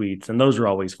pod tweets, and those are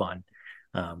always fun.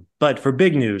 But for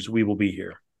big news, we will be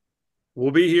here.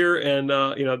 We'll be here. And,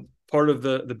 part of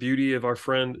the beauty of our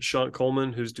friend Sean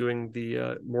Coleman, who's doing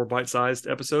the more bite-sized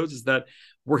episodes, is that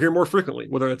we're here more frequently,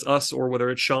 whether it's us or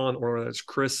whether it's Sean or whether it's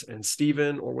Chris and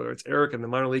Steven or whether it's Eric and the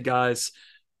minor league guys.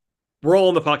 we're all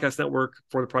on the podcast network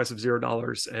for the price of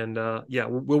 $0. And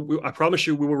I promise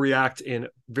you, we will react in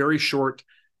very short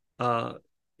timeline,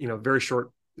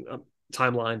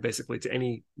 basically, to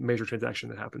any major transaction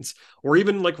that happens, or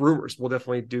even like rumors. We'll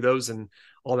definitely do those and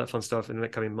all that fun stuff in the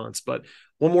coming months. But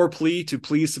one more plea to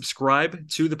please subscribe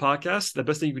to the podcast. The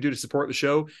best thing you can do to support the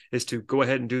show is to go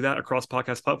ahead and do that across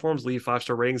podcast platforms, leave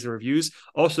 5-star ratings and reviews.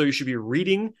 Also, you should be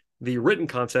reading the written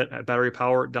content at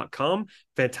batterypower.com.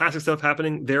 Fantastic stuff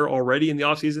happening there already in the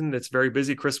offseason. It's very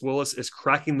busy. Chris Willis is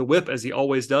cracking the whip, as he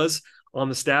always does, on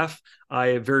the staff.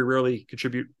 I very rarely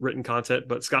contribute written content,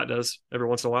 but Scott does every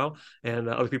once in a while. And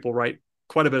other people write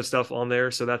quite a bit of stuff on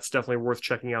there. So that's definitely worth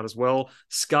checking out as well.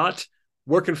 Scott,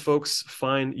 where can folks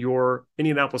find your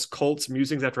Indianapolis Colts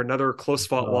musings after another close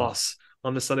fought loss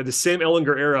on this Sunday? The Sam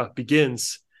Ehlinger era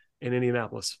begins in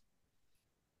Indianapolis.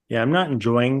 Yeah, I'm not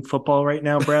enjoying football right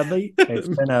now, Bradley. It's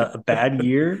been a bad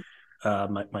year.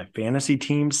 My fantasy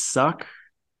teams suck.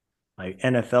 My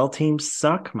NFL teams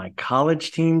suck. My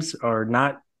college teams are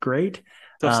not great.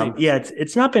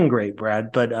 It's not been great,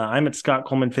 Brad, but I'm at Scott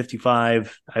Coleman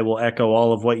 55. I will echo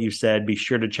all of what you said. Be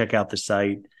sure to check out the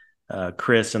site.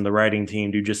 Chris and the writing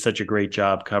team do just such a great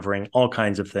job covering all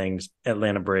kinds of things.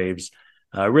 Atlanta Braves.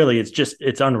 Really,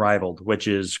 it's unrivaled, which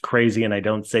is crazy. And I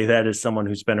don't say that as someone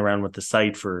who's been around with the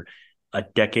site for a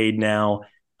decade now.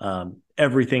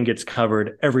 Everything gets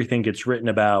covered. Everything gets written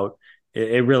about.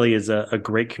 It really is a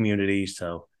great community.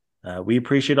 So we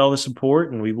appreciate all the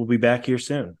support, and we will be back here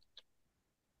soon.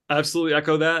 Absolutely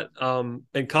echo that.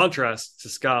 In contrast to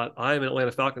Scott, I am an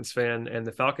Atlanta Falcons fan, and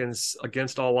the Falcons,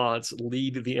 against all odds,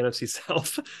 lead the NFC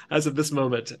South as of this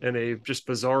moment in a just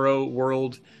bizarro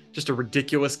world. Just a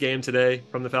ridiculous game today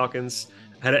from the Falcons.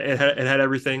 It had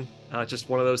everything. Just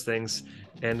one of those things.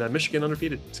 And Michigan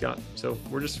undefeated, Scott. So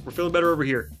we're feeling better over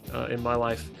here in my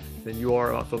life than you are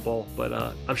about football. But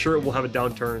I'm sure it will have a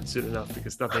downturn soon enough,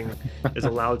 because nothing is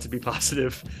allowed to be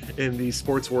positive in the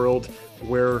sports world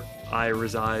where I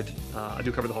reside. I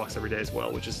do cover the Hawks every day as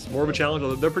well, which is more of a challenge,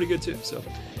 although they're pretty good too. So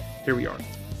here we are.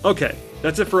 Okay,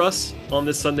 that's it for us on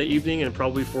this Sunday evening, and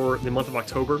probably for the month of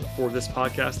October for this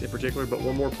podcast in particular. But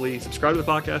one more plea: subscribe to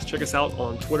the podcast, check us out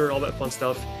on Twitter, all that fun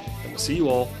stuff, and we'll see you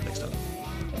all next time.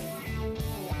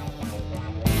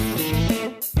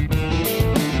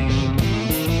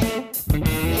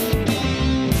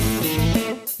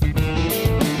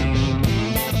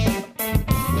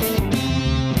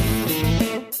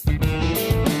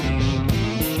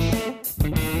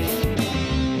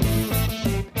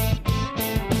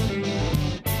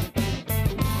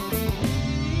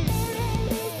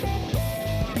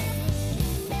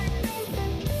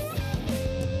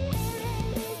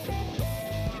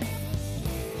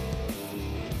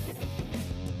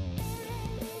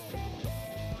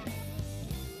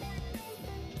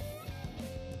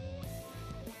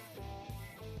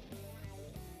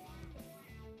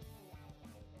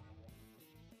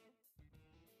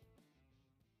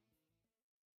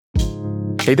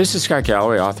 Hey, this is Scott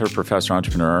Galloway, author, professor,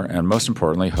 entrepreneur, and most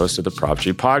importantly, host of the Prop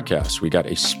G podcast. We got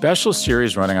a special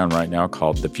series running on right now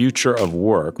called The Future of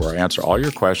Work, where I answer all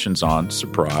your questions on,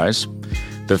 surprise,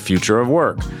 the future of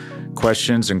work.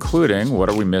 Questions including, what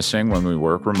are we missing when we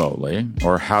work remotely?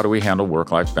 Or how do we handle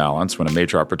work-life balance when a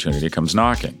major opportunity comes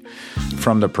knocking?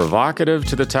 From the provocative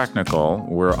to the technical,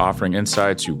 we're offering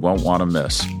insights you won't want to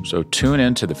miss. So tune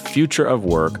in to The Future of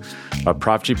Work, a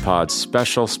Prop G Pod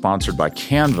special sponsored by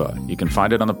Canva. You can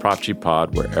find it on the Prop G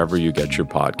Pod wherever you get your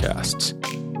podcasts.